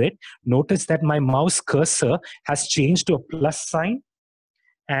mouse over it, notice that my mouse cursor has changed to a plus sign,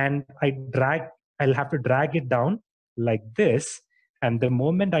 and I'll have to drag it down like this. And the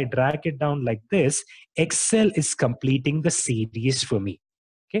moment I drag it down like this, Excel is completing the series for me.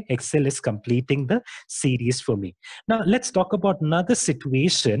 Okay, Excel is completing the series for me. Now let's talk about another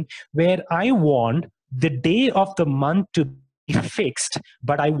situation where I want the day of the month to be fixed,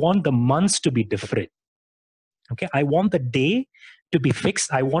 but I want the months to be different. Okay, I want the day to be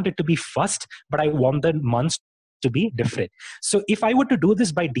fixed. I want it to be first, but I want the months to be different. So if I were to do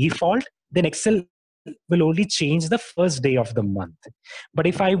this by default, then Excel will only change the first day of the month. But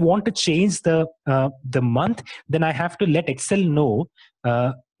if I want to change the month, then I have to let Excel know.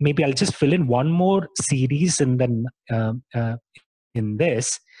 Maybe I'll just fill in one more series in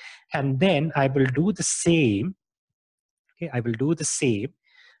this, and then I will do the same. Okay, I will do the same.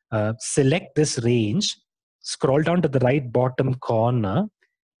 select this range, scroll down to the right bottom corner,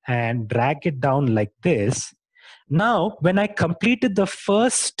 and drag it down like this. Now, when I completed the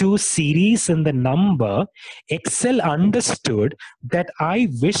first two series in the number, Excel understood that I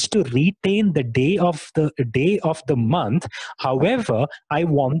wish to retain the day of the month. However, I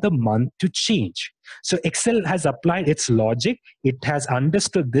want the month to change. So Excel has applied its logic. It has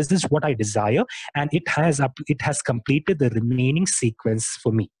understood this is what I desire, and it has completed the remaining sequence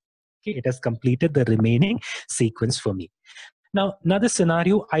for me. Okay, it has completed the remaining sequence for me. Now, another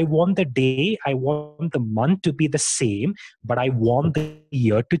scenario, I want the day, I want the month to be the same, but I want the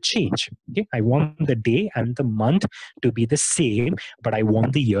year to change. Okay, I want the day and the month to be the same, but I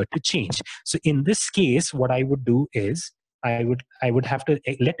want the year to change. So in this case, what I would do is I would have to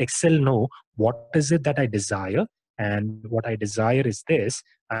let Excel know what is it that I desire, and what I desire is this.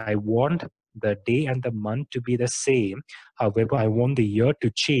 I want the day and the month to be the same. However, I want the year to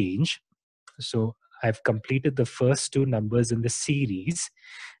change. So I've completed the first two numbers in the series,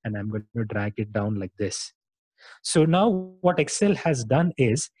 and I'm going to drag it down like this. So now what Excel has done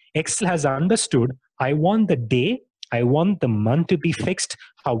is, Excel has understood, I want the day, I want the month to be fixed.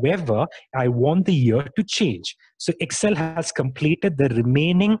 However, I want the year to change. So Excel has completed the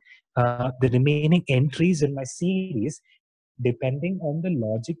remaining entries in my series depending on the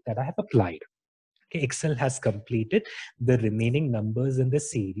logic that I have applied. Okay, Excel has completed the remaining numbers in the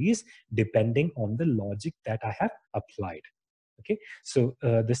series depending on the logic that I have applied. Okay, so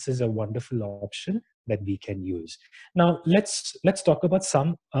this is a wonderful option that we can use. Now let's talk about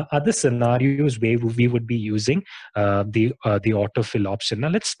some other scenarios where we would be using the autofill option. Now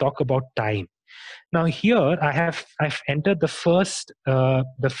let's talk about time. Now here I've entered the first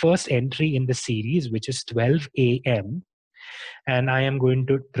entry in the series, which is 12 a.m. and I am going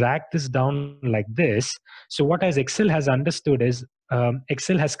to drag this down like this. So what Excel has understood is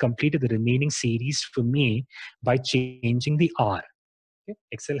Excel has completed the remaining series for me by changing the hour. Okay?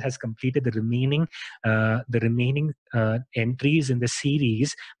 Excel has completed the remaining entries in the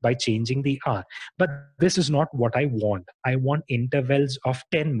series by changing the hour. But this is not what I want. I want intervals of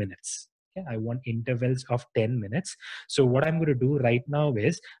 10 minutes. Okay? I want intervals of 10 minutes. So what I'm going to do right now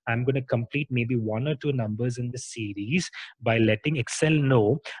is I'm going to complete maybe one or two numbers in the series by letting Excel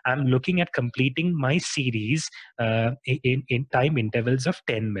know I'm looking at completing my series in time intervals of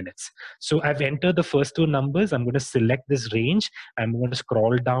 10 minutes. So I've entered the first two numbers. I'm going to select this range. I'm going to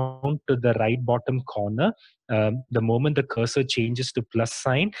scroll down to the right bottom corner. The moment the cursor changes to plus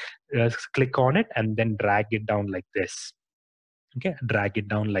sign, click on it and then drag it down like this. Okay, drag it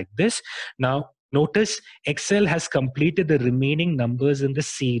down like this. Now notice Excel has completed the remaining numbers in the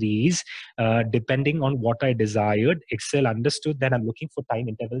series depending on what I desired. Excel understood that I'm looking for time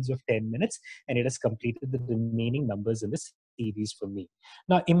intervals of 10 minutes, and it has completed the remaining numbers in the series for me.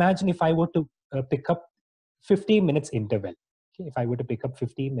 Now imagine if I were to pick up 15 minutes interval. Okay, if I were to pick up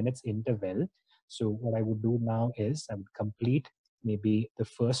 15 minutes interval, so what I would do now is I would complete maybe the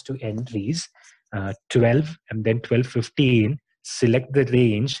first two entries, 12 and then 12:15. Select the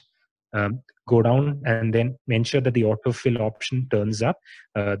range, go down and then ensure that the autofill option turns up.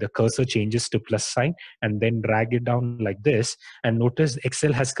 The cursor changes to plus sign and then drag it down like this. And notice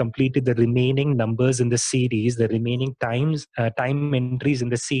Excel has completed the remaining numbers in the series, the remaining time entries in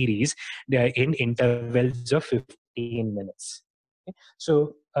the series. They are in intervals of 15 minutes. Okay?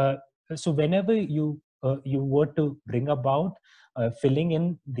 So whenever you were to bring about filling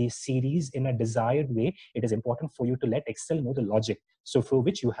in the series in a desired way, it is important for you to let Excel know the logic. So for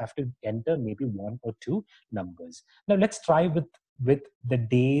which you have to enter maybe one or two numbers. Now let's try with the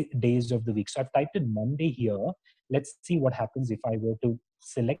days of the week. So I've typed in Monday here. Let's see what happens if I were to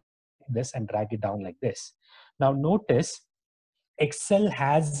select this and drag it down like this. Now notice Excel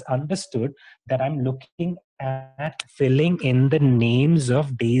has understood that I'm looking at filling in the names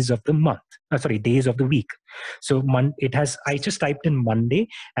of days of the month. Days of the week. So I just typed in Monday,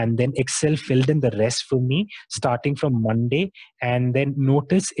 and then Excel filled in the rest for me, starting from Monday. And then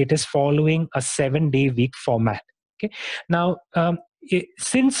notice it is following a 7-day week format. Okay. Now, now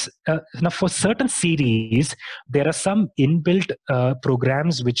for certain series, there are some inbuilt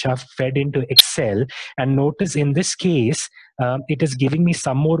programs which are fed into Excel, and notice in this case, it is giving me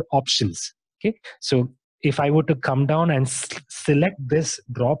some more options. Okay, so if I were to come down and select this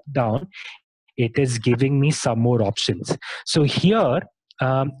drop down, it is giving me some more options. So here,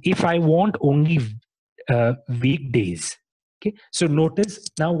 if I want only weekdays, okay, so notice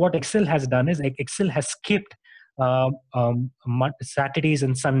now what Excel has done is Excel has skipped Saturdays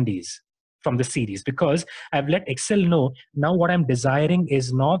and Sundays from the series, because I've let Excel know now what I'm desiring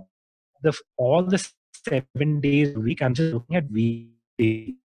is not all the 7 days a week. I'm just looking at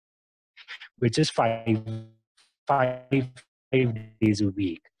weekdays. which is five days a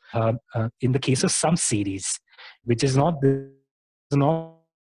week. In the case of some series, which is not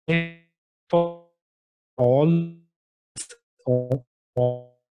for all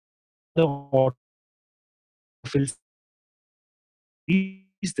the autofill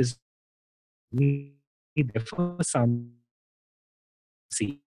series, there's only there for some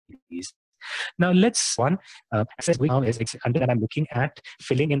series. Now let's one access now is under that I'm looking at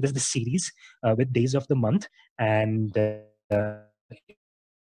filling in this the series with days of the month, and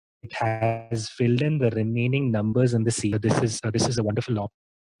it has filled in the remaining numbers in the series. This is a wonderful option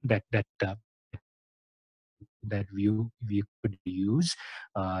that we could use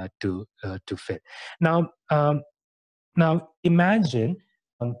to fill. Now now imagine.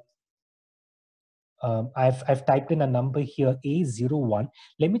 I've typed in a number here, A01.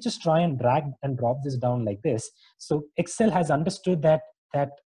 Let me just try and drag and drop this down like this. So Excel has understood that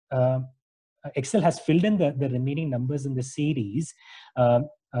Excel has filled in the remaining numbers in the series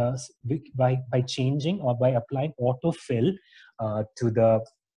by changing or by applying autofill to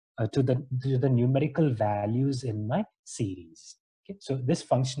the numerical values in my series. Okay? So this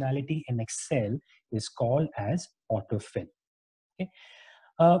functionality in Excel is called as autofill. Okay?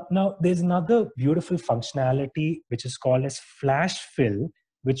 Now, there's another beautiful functionality which is called as flash fill,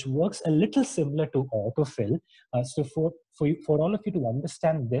 which works a little similar to autofill. So for all of you to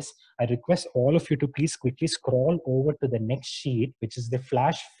understand this, I request all of you to please quickly scroll over to the next sheet, which is the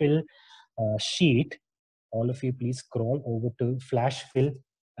flash fill sheet. All of you please scroll over to flash fill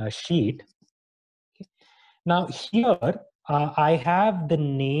sheet. Okay. Now here, I have the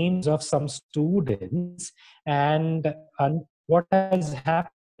names of some students, and what has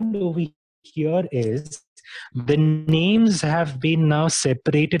happened over here is the names have been now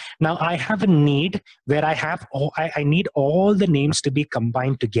separated. Now I have a need where I need all the names to be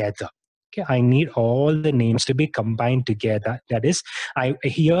combined together. Okay, I need all the names to be combined together. That is,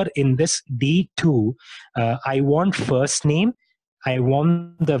 here in this D2, I want first name, I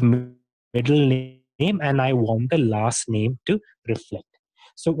want the middle name, and I want the last name to reflect.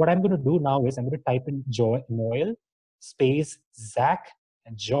 So what I'm going to do now is I'm going to type in Noel space Zach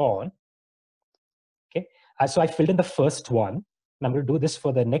and John. Okay, so I filled in the first one, and I'm going to do this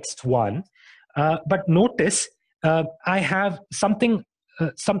for the next one. But notice I have something.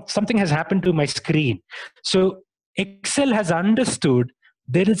 Something has happened to my screen. So Excel has understood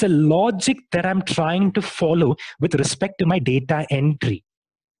there is a logic that I'm trying to follow with respect to my data entry.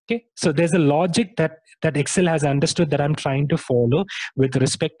 Okay, so there's a logic that Excel has understood that I'm trying to follow with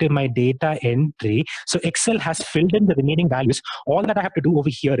respect to my data entry. So Excel has filled in the remaining values. All that I have to do over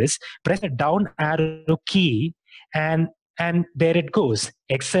here is press the down arrow key, and there it goes.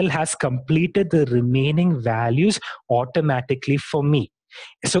 Excel has completed the remaining values automatically for me.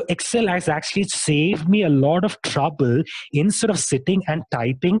 So Excel has actually saved me a lot of trouble instead of sitting and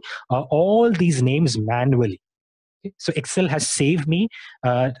typing all these names manually. So Excel has saved me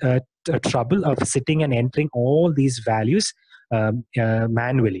trouble of sitting and entering all these values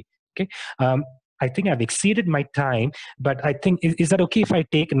manually. Okay. I think I've exceeded my time, but I think, is that okay if I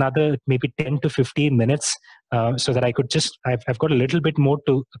take another maybe 10 to 15 minutes so that I could just, I've got a little bit more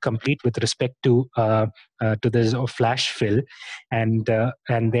to complete with respect to this flash fill, and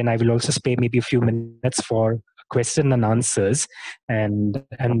then I will also spare maybe a few minutes for question and answers, and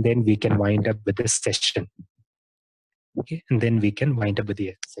then we can wind up with this session. Okay, and then we can wind up with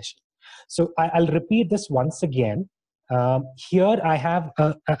the session. So I'll repeat this once again. Here I have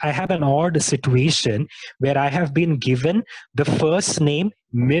an odd situation where I have been given the first name,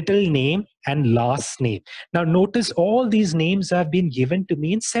 middle name, and last name. Now notice all these names have been given to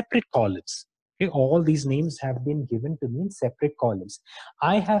me in separate columns. Okay, all these names have been given to me in separate columns.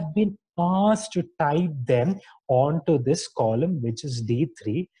 I have been asked to type them onto this column, which is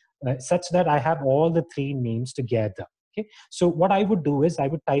D3, such that I have all the three names together. Okay, so what I would do is I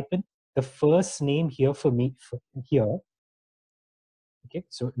would type in the first name here for me here. Okay,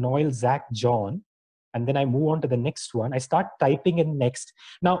 so Noel, Zach, John, and then I move on to the next one. I start typing in next.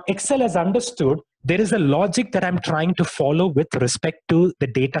 Now Excel has understood there is a logic that I'm trying to follow with respect to the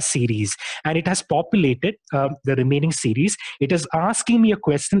data series, and it has populated the remaining series. It is asking me a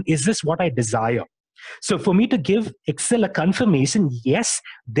question: is this what I desire? So for me to give Excel a confirmation, yes,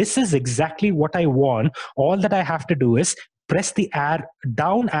 this is exactly what I want, all that I have to do is press the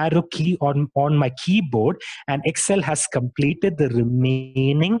down arrow key on my keyboard, and Excel has completed the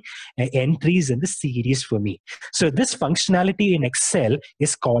remaining entries in the series for me. So this functionality in Excel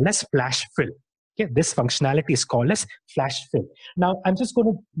is called as flash fill. Okay, this functionality is called as flash fill. Now I'm just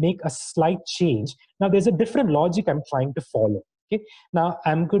going to make a slight change. Now there's a different logic I'm trying to follow. Okay, now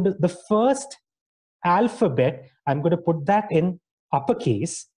I'm going to, the first alphabet, I'm going to put that in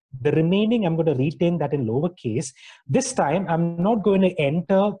uppercase. The remaining, I'm going to retain that in lowercase. This time, I'm not going to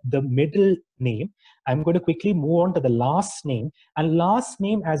enter the middle name. I'm going to quickly move on to the last name. And last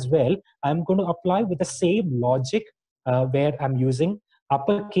name as well, I'm going to apply with the same logic where I'm using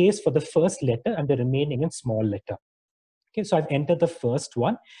uppercase for the first letter and the remaining in small letter. Okay, so I've entered the first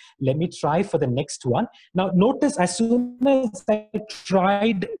one. Let me try for the next one. Now, notice as soon as I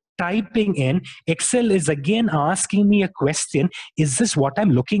tried typing in, Excel is again asking me a question. Is this what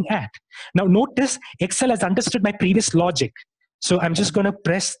I'm looking at? Now, notice Excel has understood my previous logic. So I'm just going to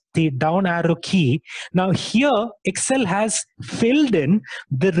press the down arrow key. Now here, Excel has filled in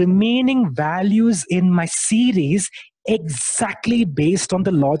the remaining values in my series exactly based on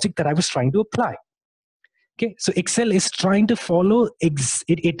the logic that I was trying to apply. Okay, so Excel is trying to follow,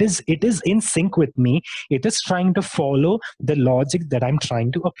 it is in sync with me. It is trying to follow the logic that I'm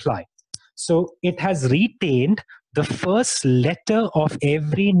trying to apply. So it has retained the first letter of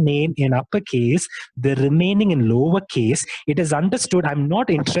every name in uppercase, the remaining in lowercase. It has understood I'm not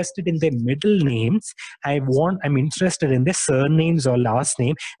interested in their middle names. I'm interested in their surnames or last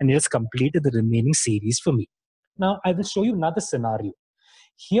name, and it has completed the remaining series for me. Now I will show you another scenario.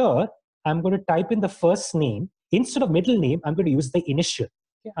 Here, I'm going to type in the first name. Instead of middle name, I'm going to use the initial.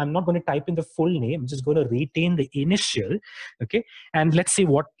 Okay? I'm not going to type in the full name. I'm just going to retain the initial. Okay, and let's see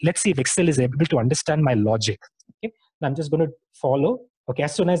if Excel is able to understand my logic. Okay, and I'm just going to follow. Okay,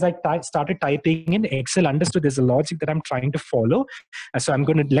 as soon as I started typing in, Excel understood there's a logic that I'm trying to follow. So I'm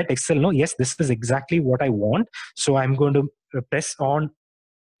going to let Excel know, yes, this is exactly what I want. So I'm going to press on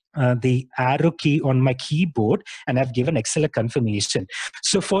the arrow key on my keyboard, and I've given Excel a confirmation.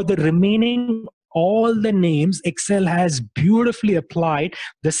 So for the remaining all the names, Excel has beautifully applied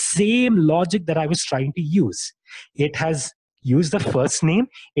the same logic that I was trying to use. It has used the first name,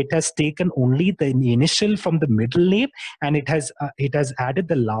 it has taken only the initial from the middle name, and it has added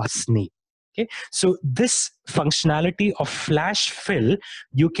the last name. Okay, so this functionality of flash fill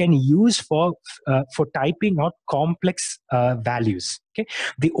you can use for typing out complex values. Okay,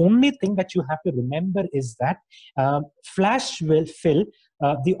 the only thing that you have to remember is that flash will fill.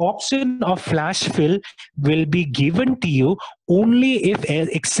 The option of flash fill will be given to you only if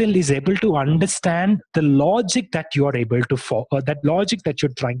Excel is able to understand the logic that you are able to follow, that logic that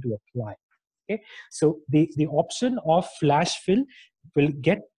you're trying to apply. Okay, so the option of flash fill will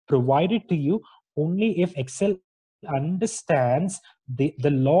get provided to you only if Excel understands the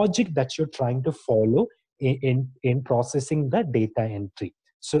logic that you're trying to follow in processing the data entry.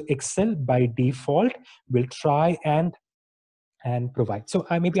 So Excel by default will try and provide. So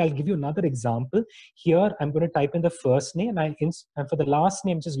maybe I'll give you another example. Here I'm going to type in the first name, and for the last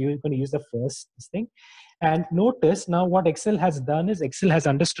name, just going to use the first thing. And notice now what Excel has done is Excel has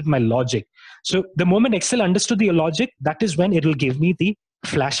understood my logic. So the moment Excel understood the logic, that is when it will give me the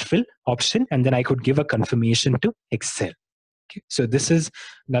flash fill option, and then I could give a confirmation to Excel. Okay. So this is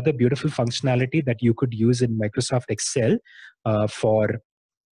another beautiful functionality that you could use in Microsoft Excel for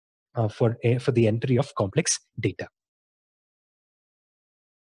the entry of complex data.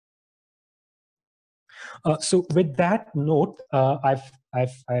 So with that note, I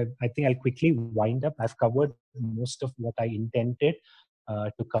think I'll quickly wind up. I've covered most of what I intended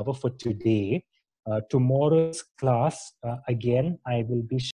to cover for today. Tomorrow's class, again, I will be